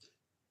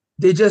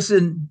 They just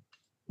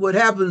what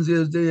happens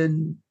is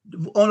the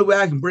only way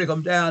I can break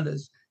them down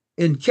is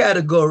in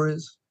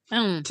categories.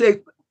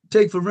 Take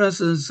for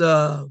instance,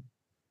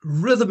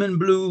 rhythm and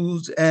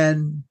blues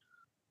and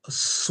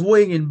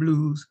swinging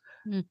blues.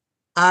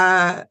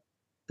 I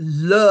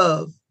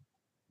love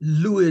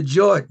Louis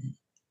Jordan.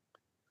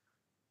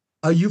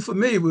 Are you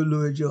familiar with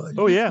Louis Jordan?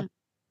 Oh yeah.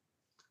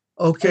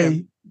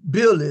 Okay,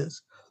 Bill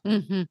is.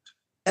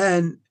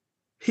 And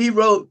he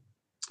wrote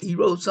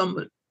some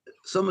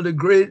of the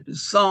great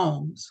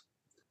songs.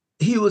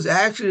 He was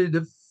actually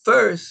the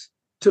first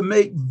to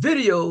make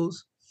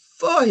videos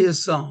for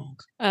his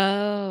songs.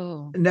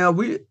 Oh. Now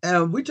we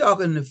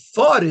talking the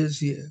 40s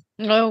here.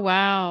 Oh,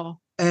 wow.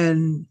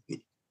 And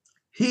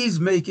he's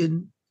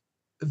making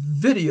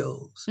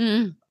videos.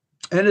 And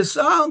the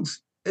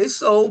songs, they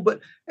sold,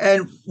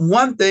 and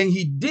one thing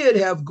he did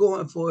have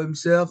going for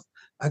himself,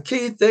 I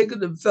can't think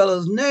of the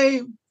fellow's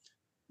name,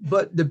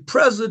 but the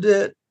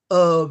president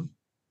of,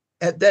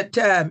 at that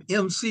time,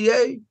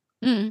 MCA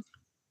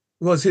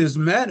was his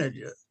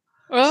manager.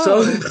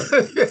 Oh.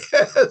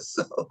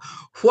 So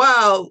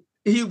while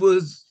he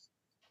was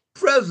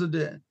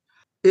president,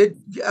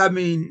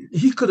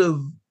 he could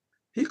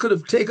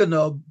have taken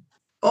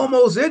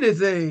almost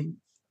anything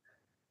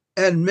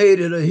and made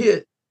it a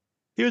hit.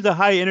 He was a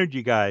high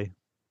energy guy.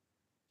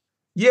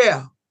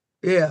 Yeah.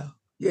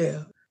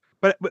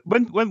 But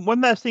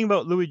one last thing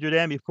about Louis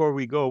Jordan before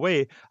we go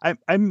away,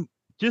 I'm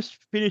just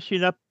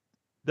finishing up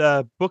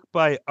the book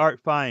by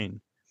Art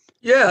Fine.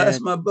 Yeah, that's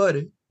my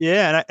buddy.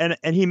 Yeah,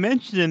 and he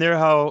mentioned in there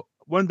how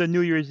one of the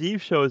New Year's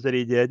Eve shows that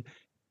he did,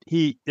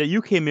 that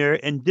you came here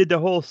and did the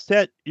whole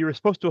set. You were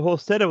supposed to do a whole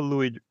set of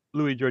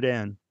Louis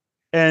Jordan,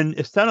 and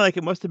it sounded like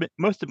it must have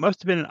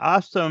been an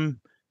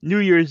awesome New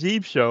Year's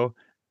Eve show.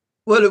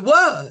 Well, it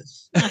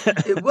was.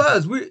 It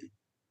was.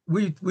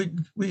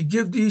 We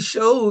give these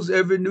shows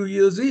every New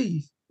Year's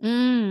Eve,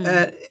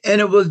 and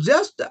it was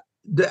just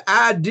the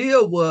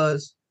idea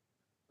was,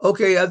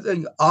 okay, I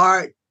think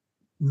Art,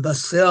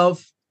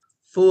 myself,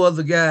 4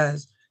 other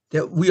guys,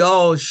 that we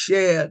all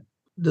shared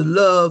the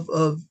love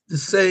of the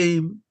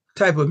same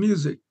type of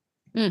music.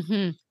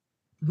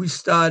 We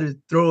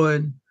started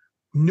throwing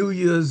New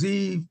Year's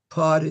Eve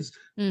parties,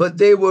 but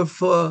they were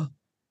for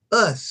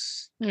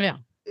us. Yeah.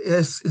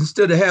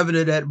 Instead of having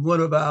it at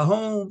one of our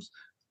homes,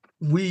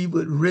 we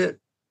would rent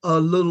a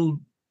little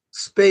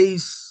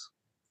space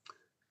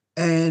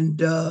and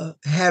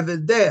have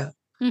it there.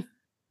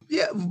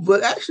 Yeah,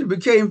 but actually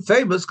became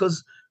famous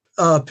because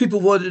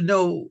people wanted to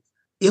know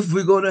if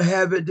we're going to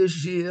have it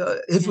this year,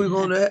 if we're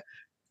going to,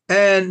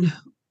 and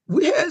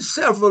we had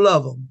several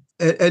of them.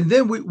 And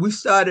then we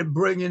started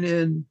bringing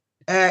in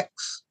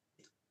acts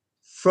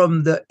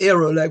from the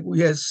era, like we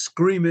had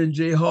Screaming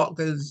Jay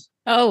Hawkins.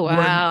 Oh,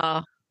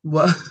 wow.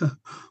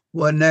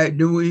 One night.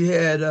 Then we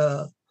had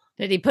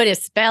Did he put a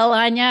spell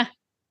on you?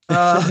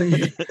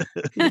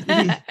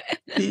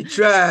 He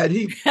tried.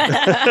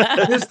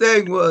 His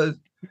thing was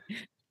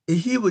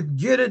he would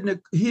he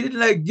didn't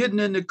like getting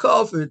in the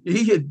coffin.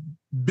 He had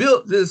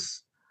built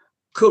this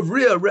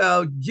career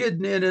around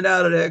getting in and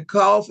out of that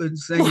coffin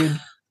singing,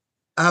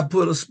 I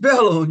put a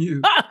spell on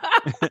you.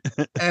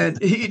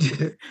 And he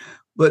did,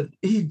 but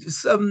he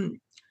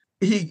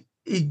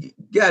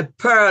got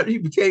paranoid, he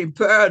became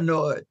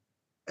paranoid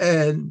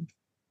and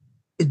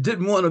it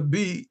didn't want to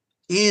be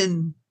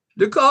in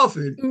the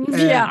coffin. And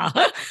yeah.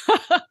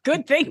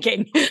 Good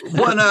thinking.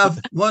 one of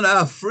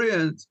our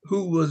friends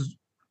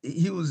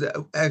he was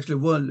actually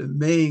one of the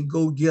main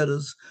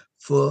go-getters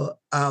for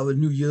our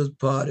New Year's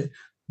party,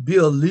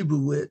 Bill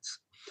Leibowitz.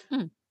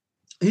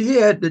 He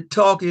had to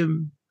talk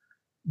him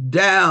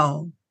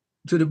down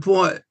to the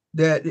point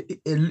that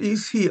at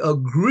least he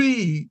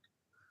agreed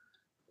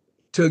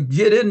to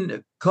get in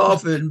the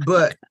coffin,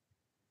 but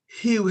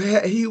he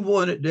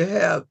wanted to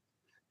have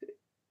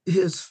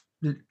his,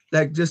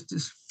 like, just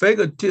his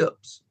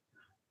fingertips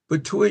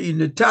between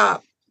the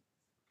top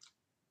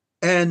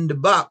and the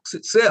box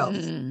itself,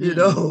 you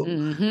know.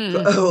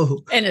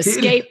 An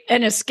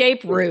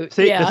escape route.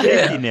 Yeah.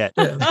 Safety net.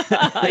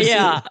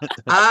 Yeah.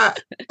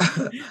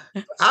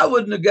 I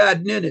wouldn't have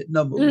gotten in it,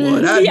 number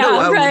one. I know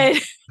I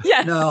right.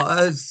 Yeah.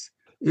 No,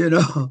 you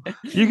know.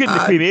 You get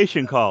the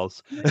cremation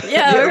calls.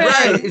 Yeah,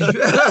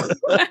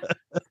 right.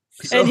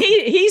 So, and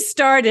he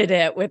started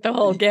it with the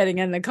whole getting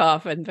in the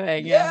coffin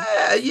thing. Yeah.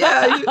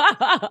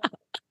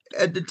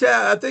 At the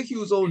time, I think he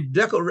was on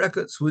Decca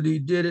Records when he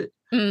did it.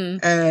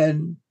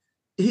 And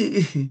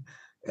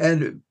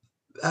and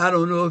I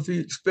don't know if he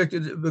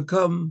expected it to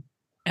become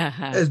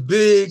as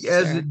big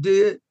as it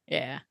did.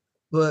 Yeah.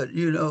 But,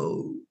 you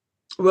know,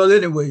 well,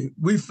 anyway,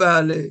 we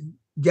finally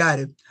got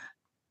him.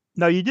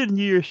 Now, you did a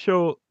New Year's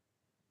show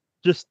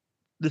just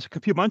a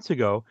few months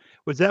ago.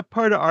 Was that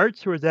part of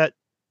Arts or was that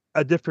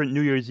a different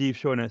New Year's Eve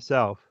show in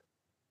itself?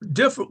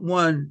 Different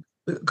one,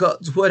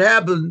 because what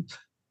happened,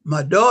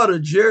 my daughter,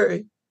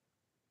 Jerry,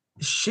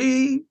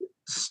 she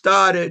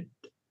started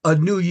a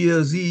New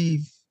Year's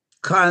Eve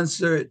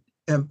concert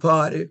and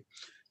party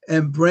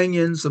and bring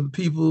in some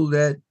people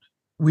that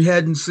we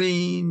hadn't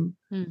seen,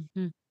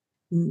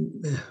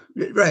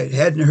 right,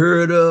 hadn't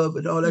heard of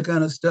and all that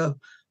kind of stuff,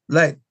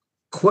 like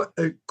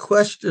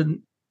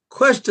question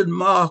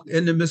mark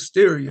and the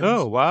Mysterians.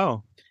 Oh,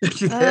 wow.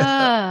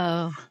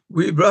 Yeah. Oh.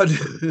 We brought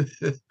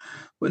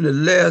when the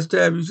last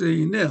time you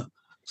seen them.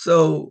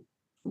 So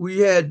we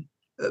had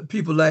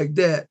people like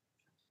that.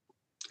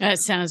 That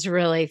sounds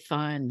really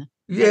fun.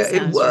 Yeah,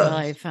 it was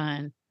really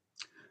fun.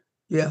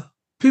 Yeah,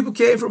 people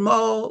came from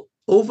all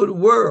over the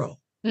world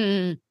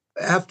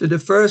after the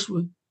first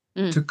one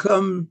to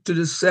come to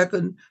the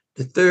second,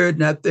 the third,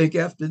 and I think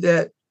after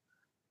that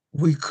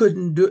we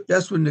couldn't do it.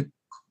 That's when the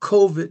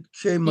COVID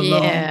came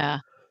along. Yeah,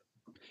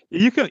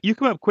 you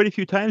come up quite a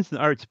few times in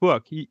Art's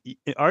book.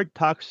 Art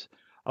talks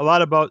a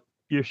lot about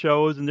your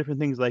shows and different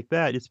things like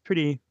that. It's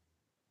pretty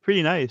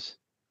nice.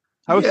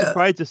 I was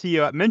surprised to see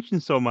you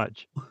mentioned so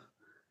much.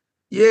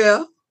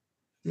 Yeah.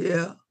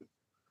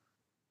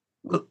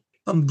 Well,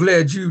 I'm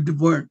glad you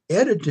weren't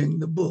editing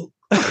the book.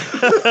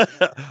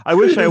 I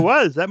wish I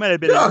was. That might have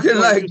been talking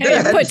like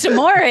that. Put some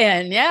more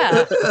in,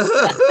 yeah.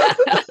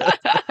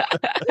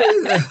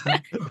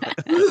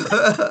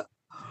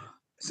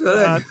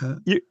 So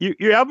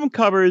your album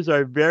covers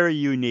are very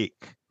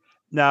unique.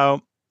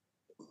 Now,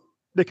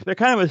 they're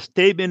kind of a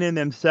statement in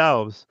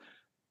themselves.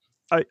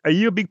 Are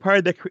you a big part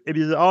of that?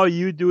 Is it all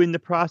you doing the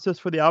process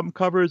for the album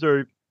covers,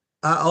 or?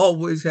 I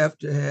always have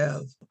to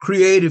have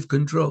creative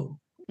control.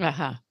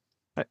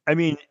 I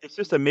mean, it's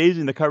just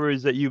amazing the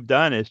covers that you've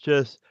done. It's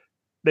just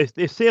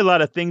they say a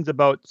lot of things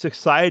about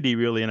society,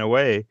 really, in a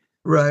way.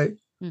 Right.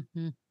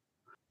 Now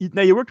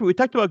we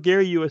talked about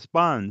Gary U.S.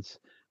 Bonds.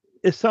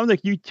 It sounds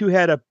like you two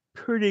had a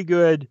pretty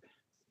good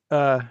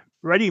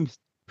writing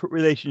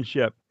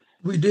relationship.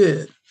 We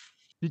did.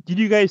 Did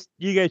you guys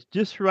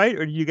just write,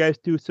 or did you guys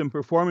do some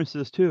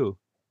performances too?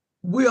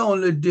 We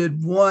only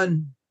did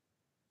one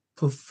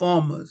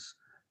performance,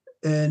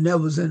 and that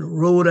was in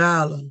Rhode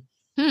Island.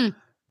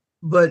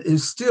 But it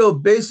still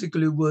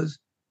basically was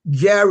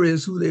Gary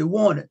is who they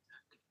wanted.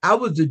 I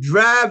was the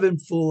driving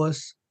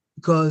force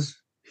because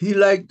he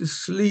liked to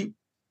sleep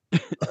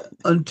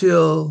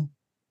until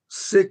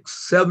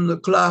 6, 7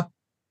 o'clock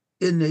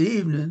in the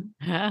evening.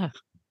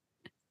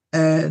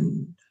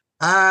 And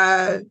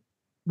I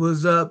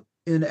was up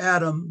in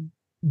Adam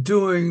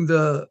during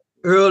the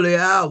early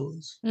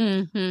hours.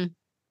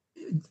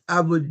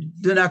 I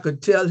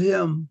could tell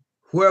him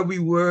where we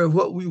were,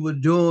 what we were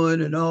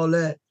doing, and all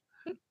that.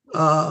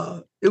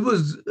 It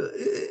was,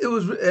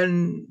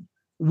 and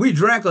we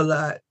drank a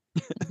lot.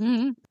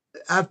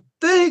 I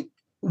think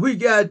we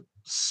got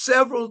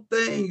several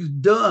things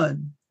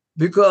done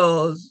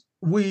because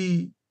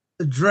we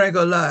drank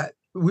a lot.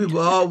 We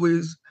were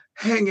always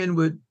hanging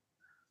with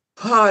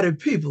party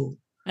people.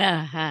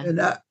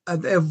 And I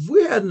if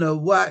we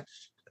hadn't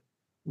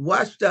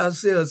watched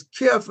ourselves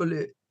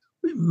carefully,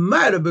 we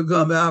might have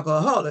become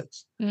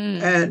alcoholics.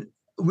 And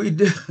we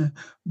did,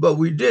 but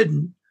we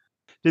didn't.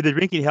 Did the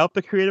drinking help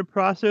the creative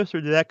process,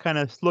 or did that kind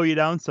of slow you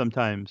down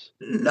sometimes?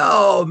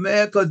 No,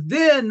 man, because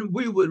then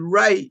we would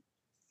write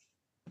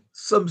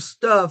some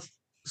stuff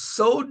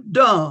so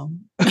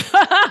dumb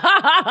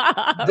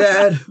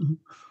that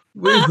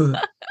we were,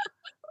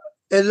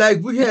 and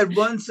like we had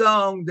one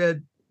song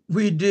that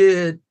we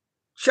did,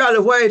 Charlie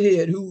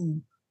Whitehead,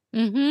 who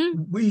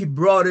we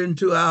brought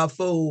into our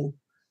fold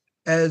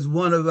as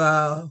one of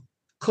our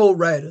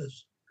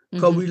co-writers,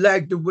 because we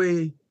liked the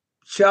way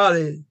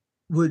Charlie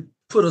would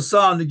put a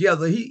song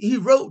together. He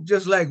wrote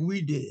just like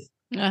we did.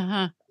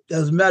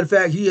 As a matter of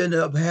fact, he ended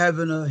up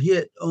having a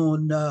hit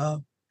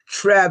on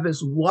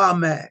Travis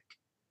Womack.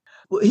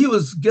 He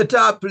was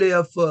guitar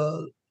player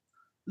for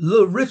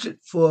Little Richard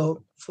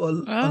for a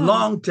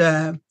long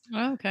time.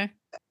 Okay.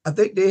 I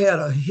think they had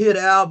a hit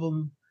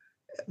album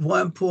at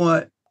one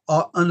point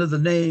under the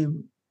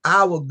name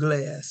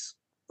Hourglass.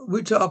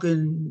 We're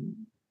talking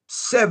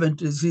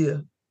 70s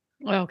here.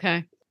 Okay.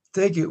 I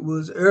think it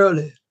was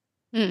early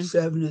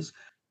 70s.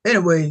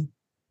 Anyway.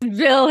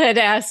 Bill had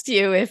asked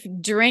you if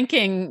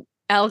drinking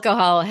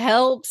alcohol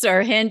helps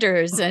or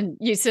hinders. And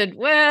you said,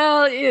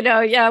 well,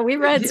 we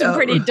read some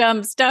pretty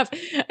dumb stuff.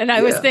 And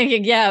I was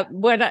thinking,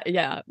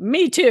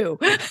 me too.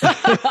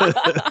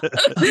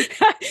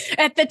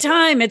 At the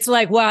time, it's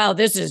like, wow,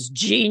 this is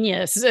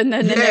genius. And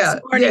then the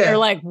next morning, you're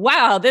like,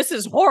 wow, this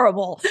is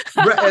horrible.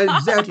 Right,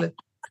 exactly.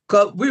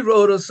 Because we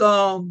wrote a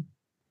song.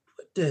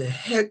 What the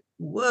heck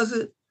was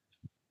it?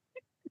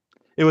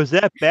 It was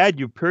that bad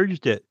you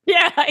purged it.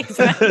 Yeah,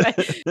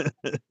 exactly.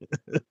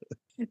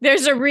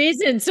 There's a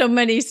reason so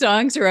many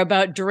songs are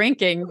about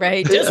drinking,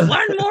 right? Just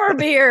one more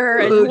beer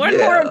and one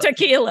more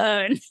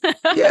tequila.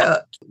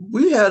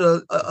 We had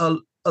a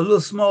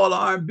little small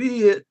R&B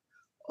hit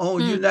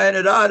on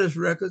United Artists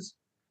Records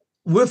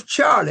with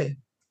Charlie,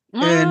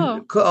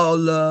 and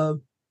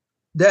called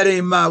 "That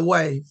Ain't My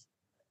Wife."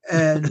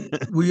 And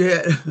we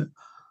had,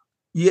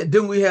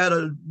 then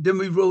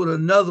we wrote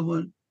another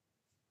one.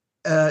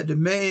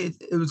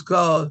 It was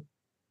called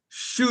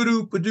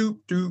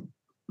 "Shoo-Doop-a-Doop-Doop."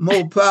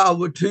 More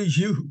power to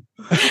you.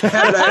 That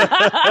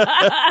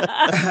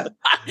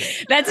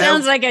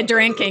sounds like a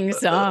drinking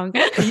song.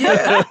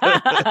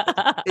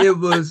 It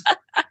was.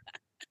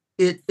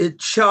 It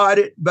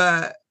charted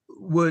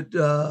with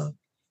the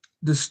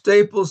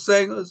staple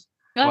singers.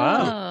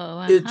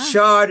 Wow. It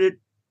charted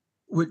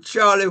with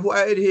Charlie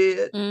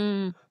Whitehead.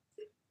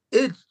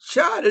 It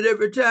charted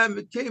every time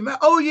it came out.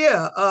 Oh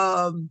yeah,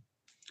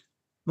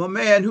 my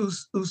man who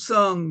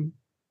sung.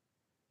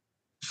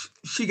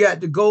 She got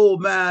the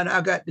gold mine,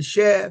 I got the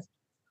shaft.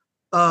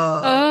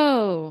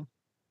 I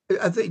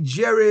think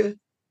it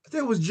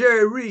was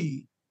Jerry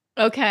Reed.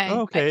 Okay.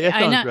 Okay, that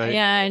sounds right.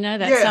 Yeah, I know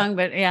that song,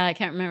 but I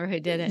can't remember who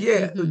did it.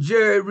 Yeah,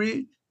 Jerry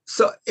Reed.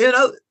 So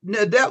now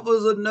that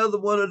was another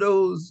one of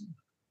those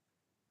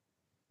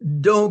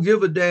don't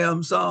give a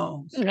damn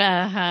songs.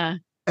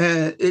 And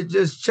it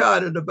just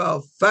charted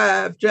about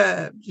 5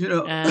 times,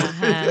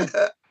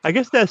 I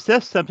guess that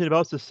says something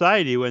about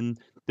society when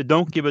the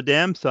don't give a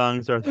damn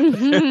songs are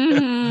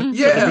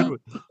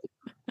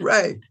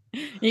right.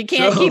 You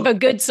can't keep a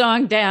good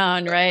song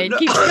down, right?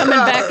 Keeps coming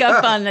back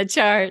up on the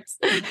charts.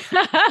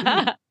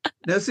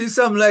 Now see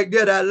something like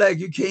that, I like.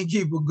 You can't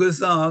keep a good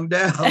song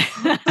down.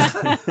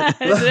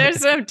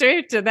 There's some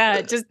truth to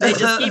that. They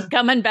just keep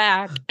coming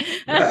back.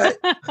 Right.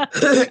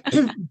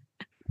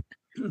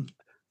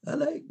 I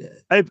like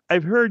that.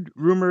 I've heard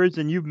rumors,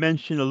 and you've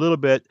mentioned a little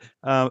bit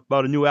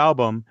about a new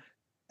album,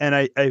 and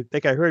I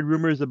think I heard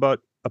rumors about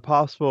a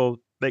possible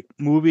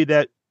movie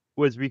that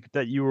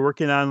you were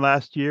working on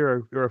last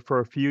year or for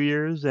a few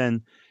years,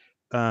 and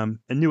the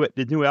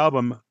new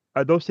album.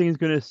 Are those things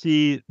going to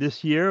see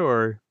this year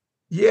or?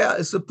 Yeah,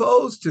 it's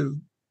supposed to.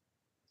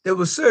 There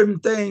were certain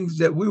things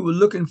that we were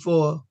looking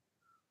for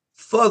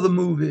the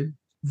movie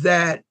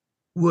that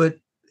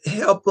would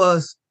help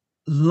us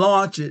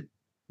launch it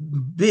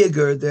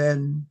bigger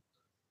than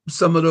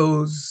some of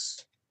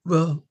those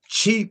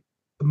cheap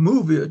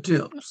movie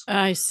attempts.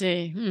 I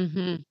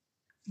see.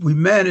 We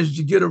managed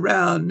to get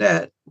around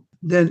that.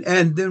 Then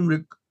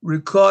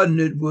recording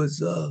it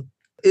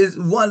is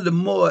one of the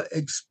more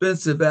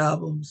expensive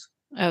albums.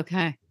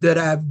 Okay. That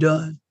I've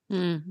done,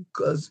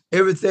 because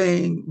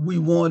everything we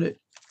wanted,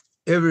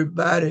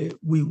 everybody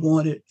we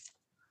wanted,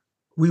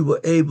 we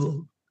were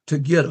able to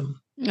get them.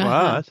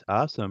 Wow, that's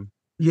awesome.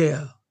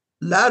 Yeah,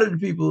 a lot of the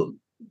people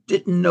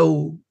didn't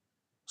know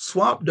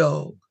Swamp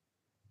Dogg,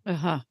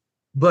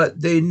 but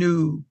they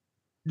knew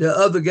the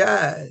other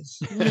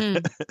guys.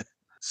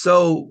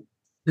 So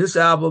this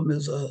album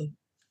is a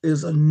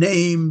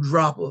name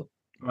dropper.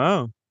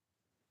 Wow.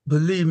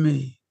 Believe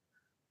me,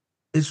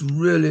 it's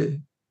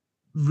really,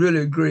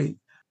 really great.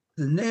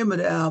 The name of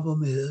the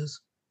album is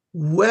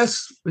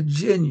West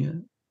Virginia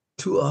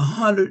to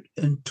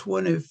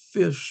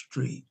 125th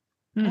Street.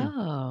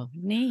 Oh,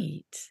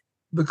 neat.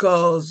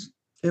 Because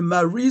in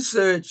my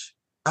research,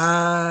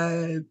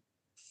 I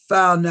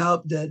found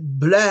out that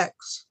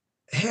blacks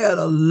had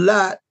a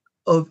lot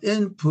of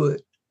input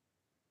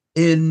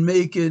in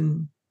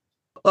making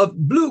of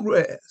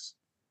bluegrass.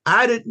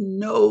 I didn't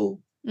know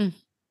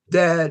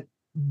that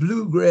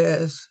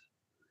bluegrass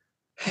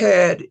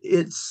had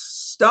its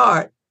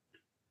start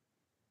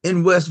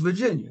in West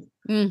Virginia.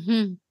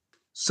 Mm-hmm.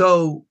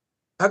 So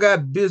I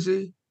got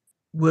busy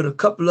with a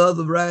couple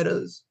other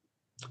writers,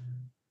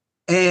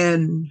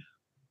 and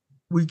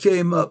we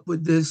came up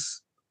with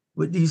these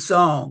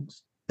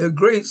songs. They're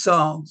great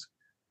songs,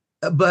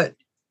 but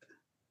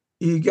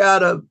you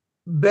gotta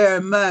bear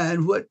in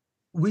mind what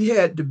we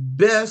had the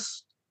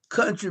best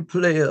country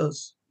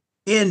players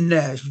in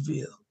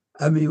Nashville.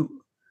 I mean,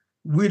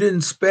 we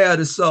didn't spare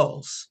the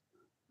sauce.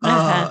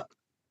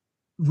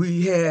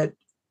 We had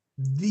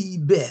the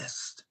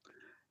best,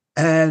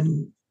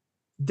 and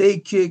they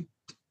kicked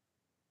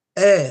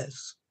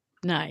ass.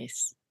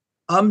 Nice.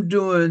 I'm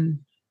doing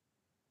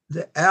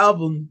the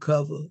album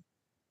cover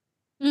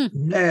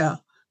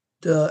now.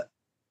 The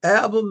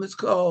album is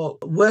called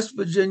West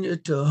Virginia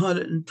to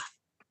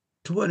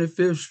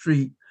 125th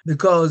Street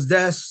because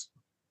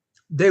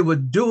they were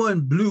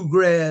doing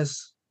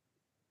bluegrass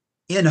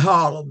in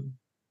Harlem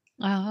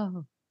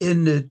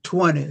in the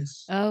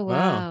 20s. Oh,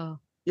 wow.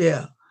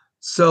 Yeah.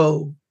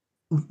 So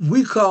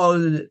we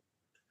call it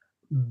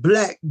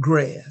black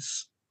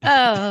grass.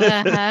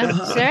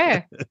 Oh,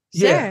 sure.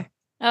 Yeah.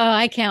 Oh,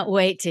 I can't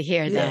wait to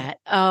hear that.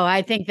 Oh,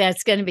 I think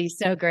that's going to be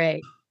so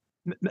great.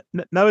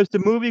 Now, is the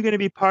movie going to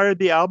be part of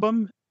the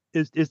album?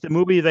 Is the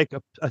movie like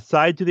a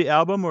side to the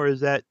album, or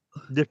is that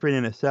different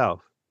in itself?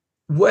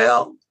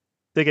 Well,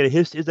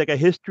 is like a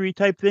history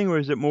type thing, or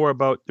is it more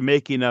about the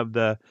making of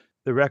the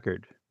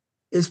record?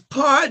 It's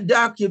part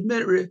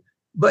documentary,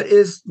 but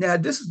now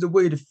this is the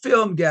way the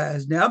film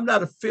guys. Now I'm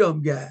not a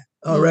film guy.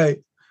 All right,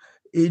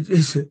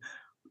 it's the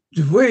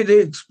way they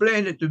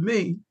explain it to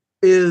me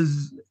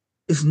is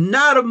it's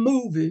not a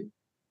movie,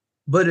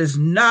 but it's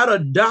not a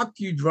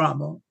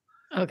docudrama.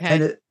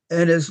 Okay.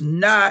 And it's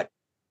not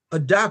a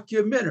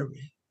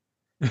documentary.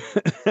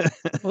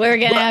 We're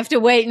going to have to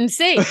wait and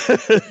see.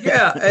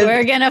 Yeah.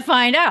 We're going to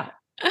find out.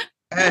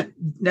 And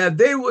now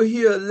they were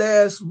here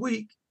last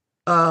week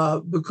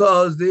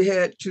because they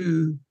had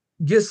to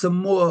get some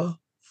more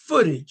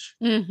footage.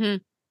 Mm-hmm.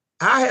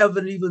 I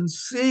haven't even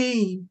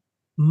seen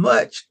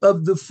much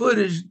of the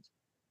footage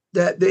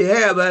that they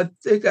have. I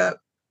think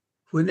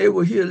when they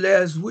were here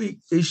last week,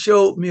 they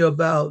showed me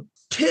about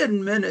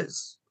 10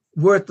 minutes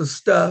worth of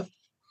stuff.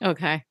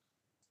 Okay.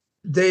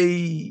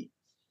 They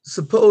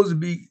supposed to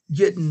be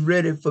getting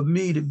ready for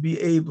me to be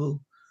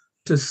able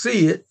to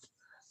see it.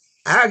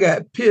 I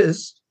got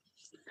pissed,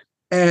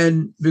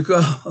 and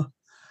because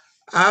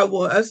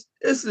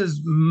this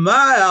is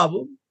my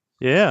album.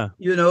 Yeah.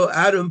 You know,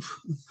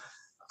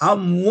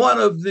 I'm one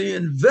of the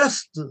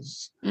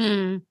investors,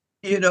 you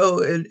know,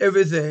 and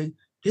everything.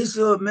 He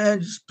said,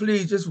 man,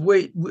 please just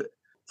wait.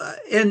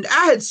 And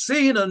I had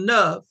seen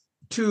enough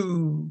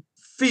to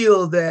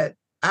feel that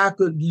I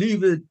could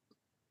leave it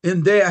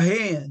in their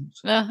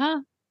hands.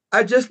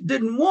 I just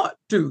didn't want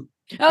to.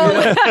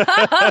 Oh.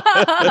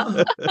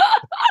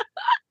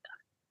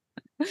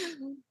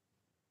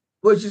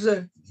 What'd you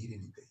say?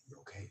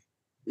 Okay.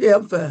 Yeah,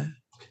 I'm fine.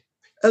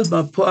 That's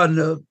my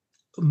partner,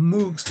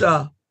 Moog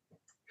Star.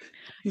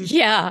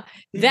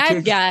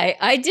 That guy.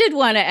 I did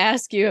want to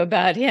ask you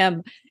about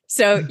him.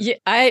 So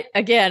I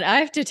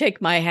have to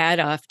take my hat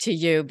off to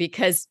you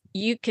because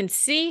you can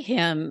see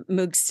him,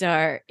 Moog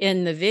Star,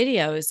 in the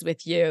videos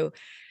with you.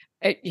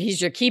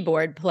 He's your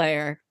keyboard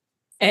player.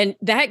 And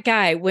that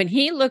guy, when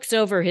he looks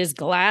over his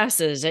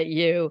glasses at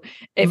you,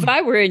 if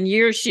I were in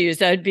your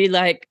shoes, I'd be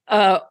like,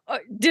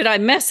 did I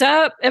mess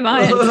up? Am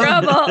I in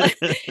trouble?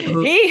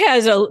 He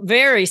has a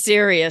very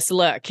serious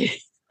look.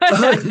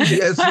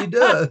 Yes, he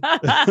does.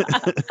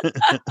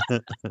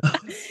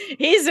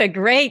 He's a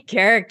great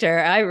character.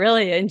 I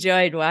really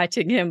enjoyed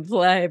watching him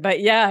play. But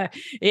yeah,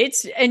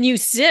 and you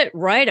sit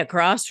right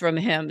across from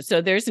him. So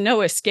there's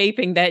no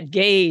escaping that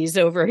gaze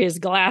over his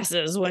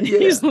glasses when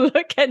he's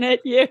looking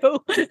at you.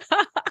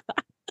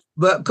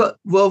 But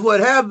what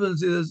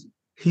happens is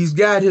he's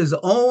got his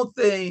own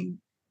thing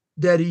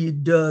that he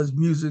does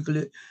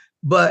musically,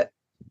 but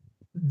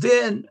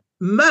then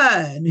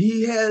mine,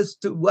 he has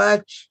to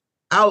watch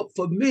out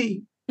for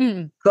me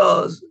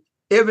because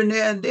every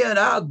now and then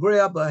I'll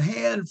grab a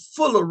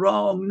handful of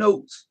wrong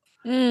notes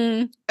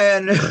and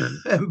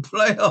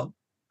play them.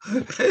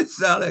 It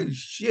sounds like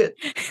shit.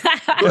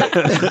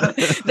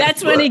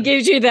 That's when he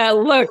gives you that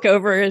look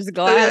over his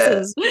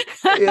glasses.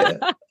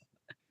 Yeah.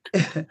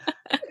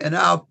 And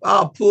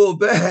I'll pull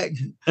back.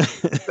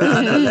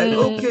 And I'm like,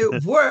 okay,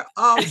 where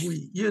are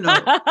we? You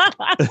know.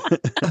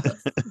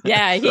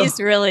 Yeah,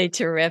 he's really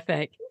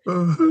terrific.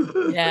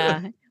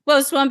 Yeah.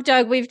 Well, Swamp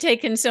Dogg, we've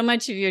taken so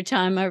much of your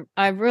time.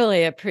 I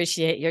really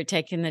appreciate your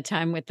taking the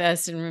time with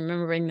us and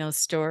remembering those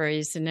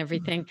stories and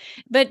everything.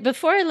 But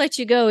before I let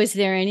you go, is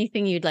there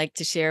anything you'd like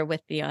to share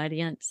with the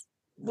audience?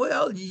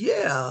 Well,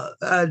 yeah.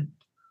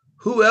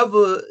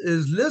 Whoever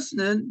is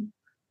listening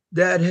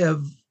that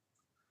have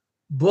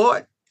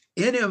bought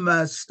any of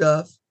my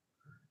stuff,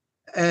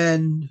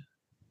 and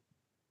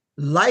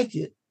like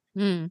it.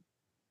 Mm.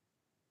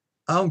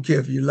 I don't care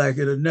if you like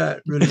it or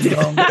not, really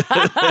long.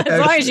 As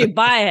long as you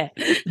buy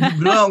it. As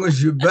long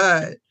as you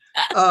buy it.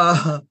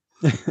 I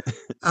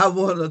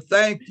want to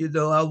thank you,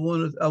 though. I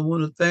want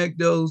to thank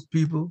those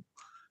people,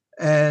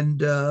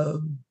 and I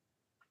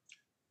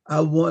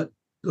want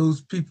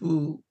those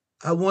people.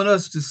 I want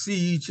us to see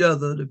each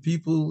other, the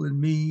people and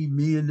me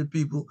and the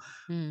people,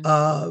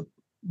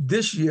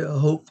 this year. I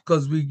hope,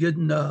 because we're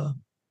getting the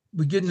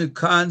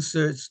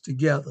concerts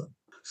together.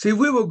 See,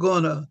 we were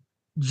gonna.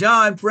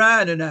 John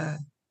Prine and I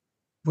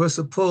were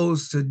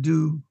supposed to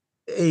do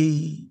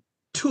a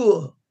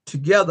tour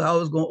together. I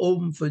was going to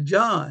open for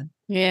John.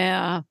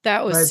 Yeah,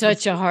 that was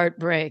such a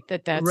heartbreak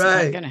that's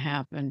not going to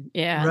happen.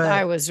 Yeah,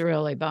 I was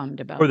really bummed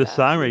about that. For the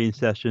songwriting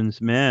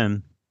sessions,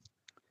 man.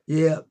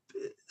 Yeah,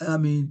 I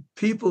mean,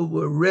 people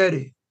were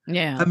ready.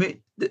 Yeah. I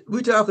mean,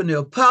 we're talking the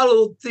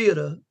Apollo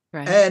Theater,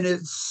 and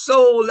it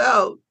sold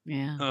out.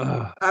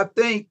 Yeah. I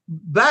think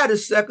by the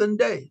second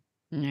day.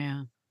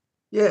 Yeah.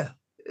 Yeah,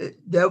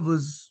 that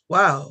was,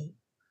 wow.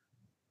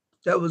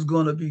 That was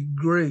going to be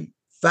great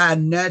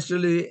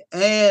financially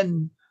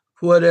and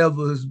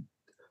whatever's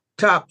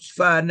tops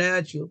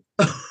financial.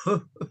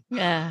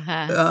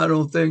 I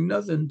don't think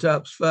nothing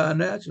tops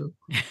financial.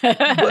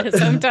 But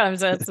sometimes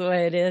that's the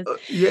way it is.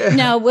 Yeah.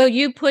 Now, will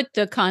you put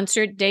the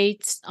concert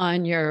dates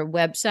on your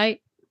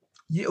website?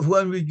 Yeah,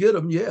 when we get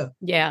them, yeah.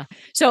 Yeah.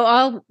 So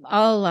I'll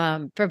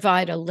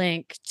provide a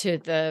link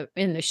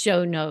in the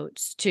show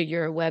notes to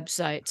your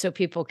website so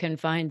people can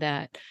find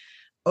that.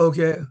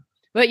 Okay.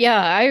 But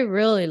yeah, I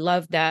really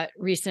loved that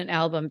recent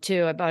album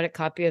too. I bought a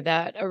copy of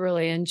that. I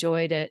really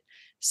enjoyed it.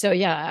 So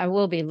yeah, I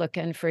will be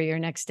looking for your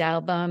next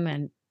album,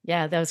 and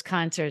yeah, those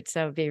concerts,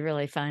 that would be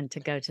really fun to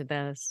go to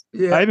those.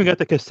 Yeah. I even got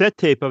the cassette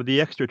tape of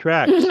the extra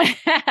tracks.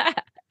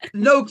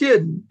 No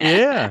kidding.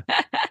 Yeah.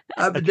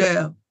 I'll be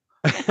damned.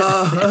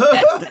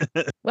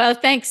 Well,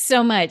 thanks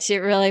so much.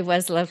 It really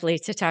was lovely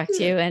to talk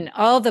to you, and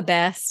all the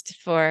best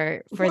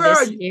for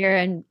this year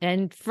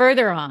and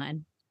further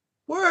on.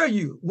 Where are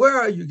you? Where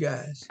are you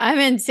guys? I'm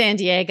in San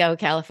Diego,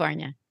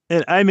 California.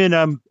 And I'm in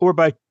over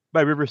by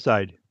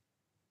Riverside.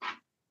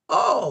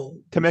 Oh.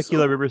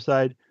 Temecula,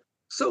 Riverside.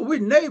 So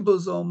we're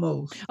neighbors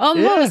almost.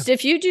 Almost. Yeah.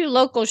 If you do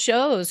local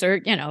shows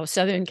or,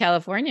 Southern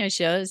California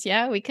shows,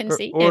 yeah, we can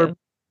see you.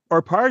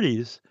 Or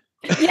parties.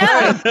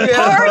 Yeah,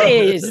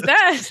 parties.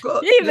 That's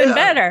even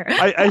better.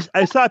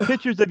 I saw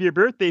pictures of your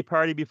birthday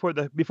party before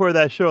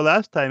that show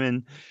last time,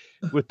 and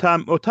with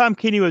Tom. Well, Tom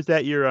Kinney was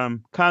at your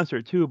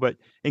concert too, but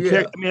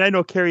I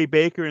know Carrie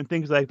Baker and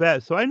things like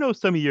that, so I know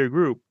some of your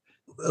group.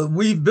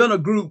 We've been a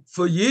group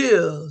for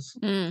years,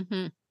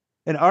 mm-hmm.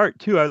 And Art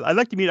too. I'd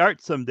like to meet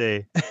Art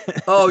someday.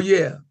 Oh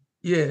yeah,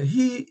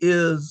 he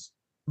is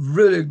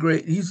really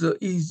great. He's a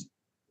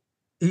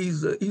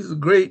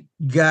great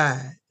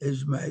guy,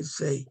 as you might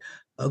say,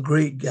 a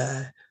great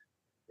guy,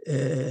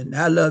 and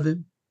I love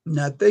him. And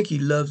I think he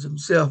loves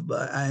himself,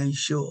 but I ain't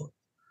sure.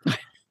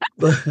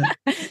 But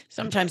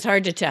sometimes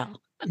hard to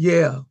tell.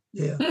 Yeah.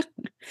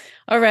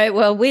 All right.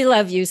 Well, we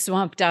love you,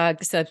 Swamp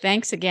Dogg. So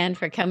thanks again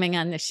for coming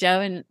on the show,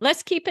 and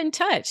let's keep in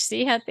touch.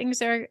 See how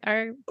things are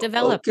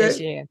developed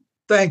this year.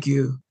 Thank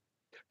you.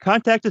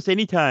 Contact us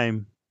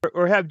anytime,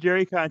 or have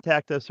Jerry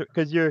contact us,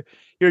 because your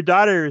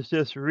daughter is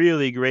just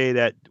really great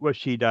at what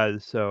she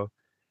does. So,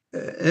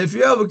 if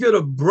you ever get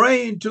a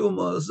brain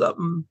tumor or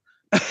something,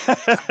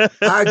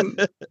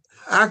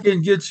 I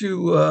can get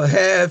you a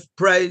half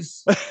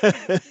price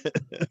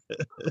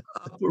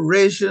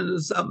operation or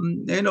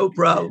something. Ain't no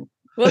problem.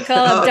 We'll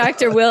call him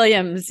Dr.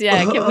 Williams.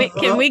 Yeah.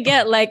 Can we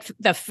get like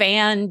the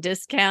fan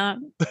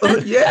discount?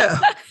 Yeah.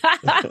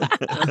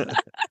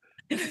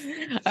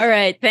 All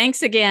right.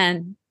 Thanks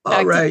again.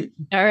 All right.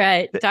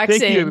 Talk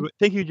soon.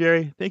 Thank you,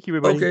 Jerry. Thank you,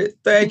 everybody. Okay.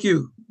 Thank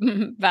you.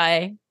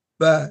 Bye.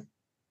 Bye.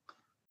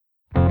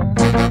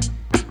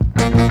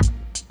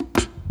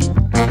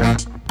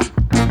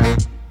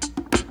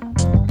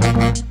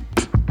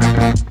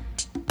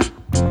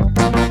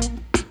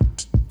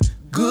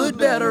 Good,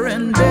 better,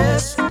 and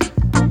best.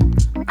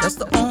 That's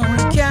the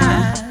only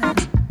kind.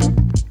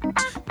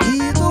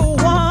 Either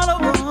one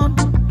of them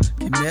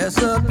can mess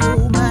up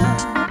your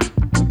mind.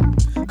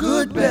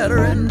 Good,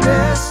 better, and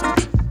best.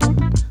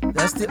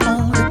 That's the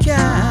only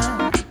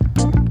kind.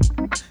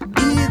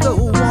 Either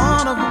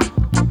one of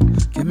them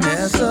can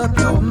mess up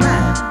your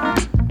mind.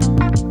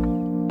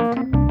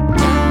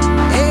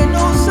 Ain't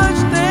no such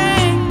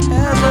thing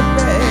as a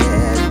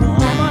bad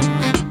woman.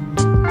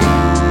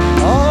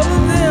 All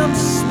of them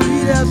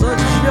sweet as a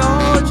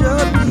Georgia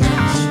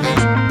peach.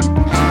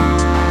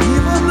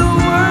 Even the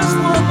worst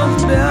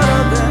woman's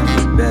better than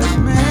the best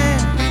man.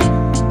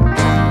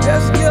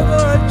 Just give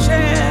her a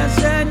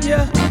chance and you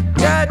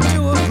got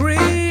to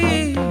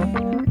agree.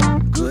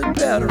 Good,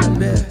 better, and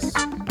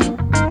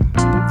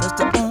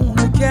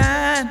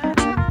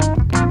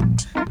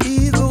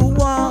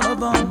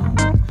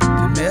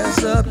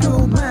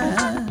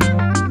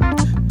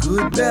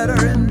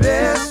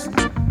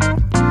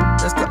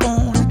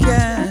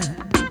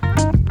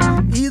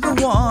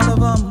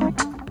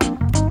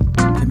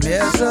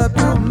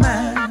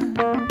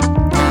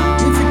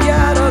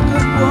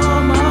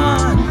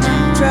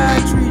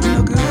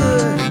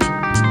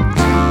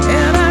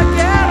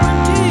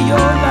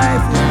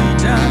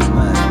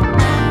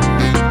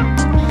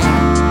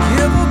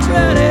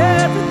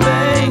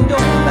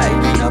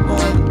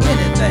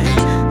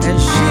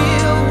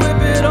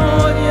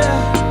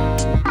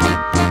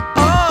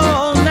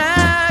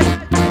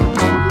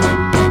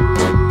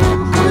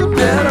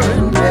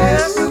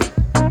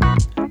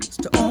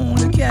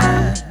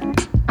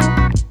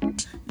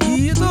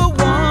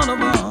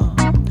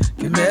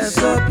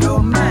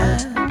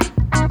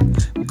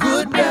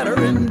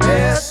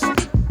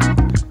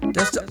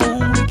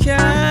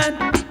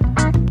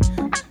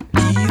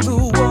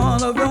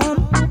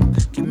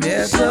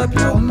up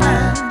your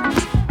mind.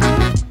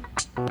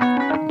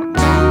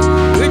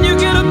 When you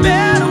get a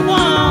better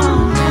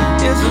one,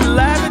 it's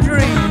like a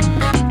dream.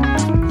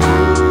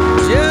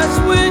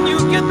 Just when you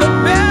get the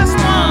best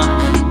one,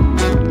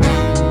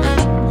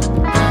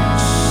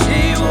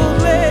 she will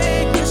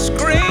make you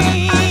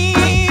scream.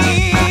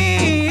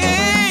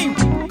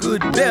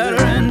 Good,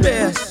 better, and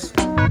best,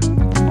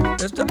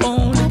 that's the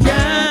only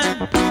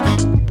kind.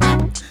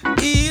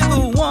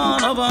 Either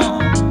one of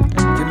them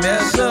can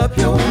mess up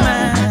your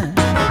mind.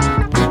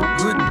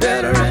 Good,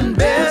 better, and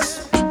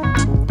best,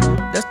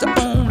 that's the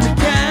only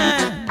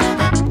kind.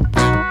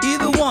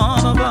 Either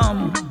one of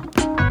them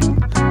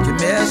can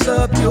mess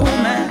up your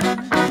mind.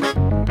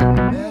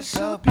 Mess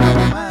up your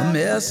mind.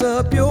 Mess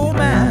up your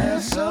mind.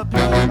 Mess up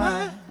your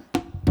mind.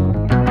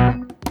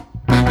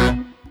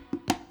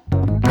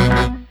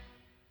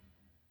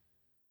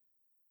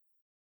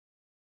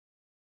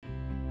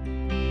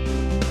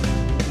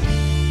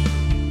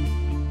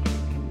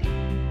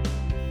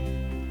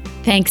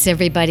 Thanks,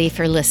 everybody,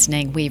 for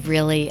listening. We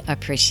really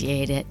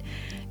appreciate it.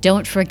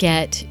 Don't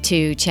forget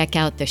to check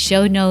out the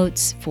show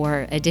notes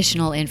for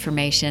additional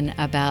information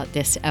about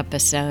this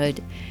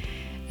episode.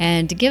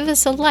 And give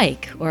us a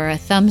like or a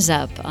thumbs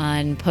up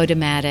on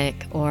Podomatic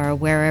or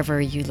wherever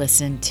you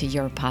listen to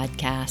your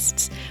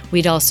podcasts.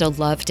 We'd also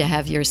love to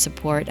have your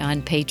support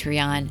on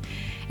Patreon.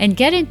 And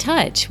get in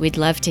touch. We'd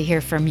love to hear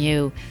from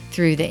you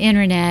through the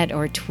internet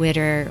or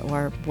Twitter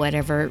or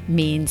whatever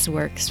means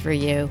works for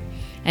you.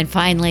 And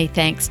finally,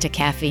 thanks to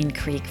Caffeine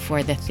Creek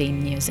for the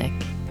theme music.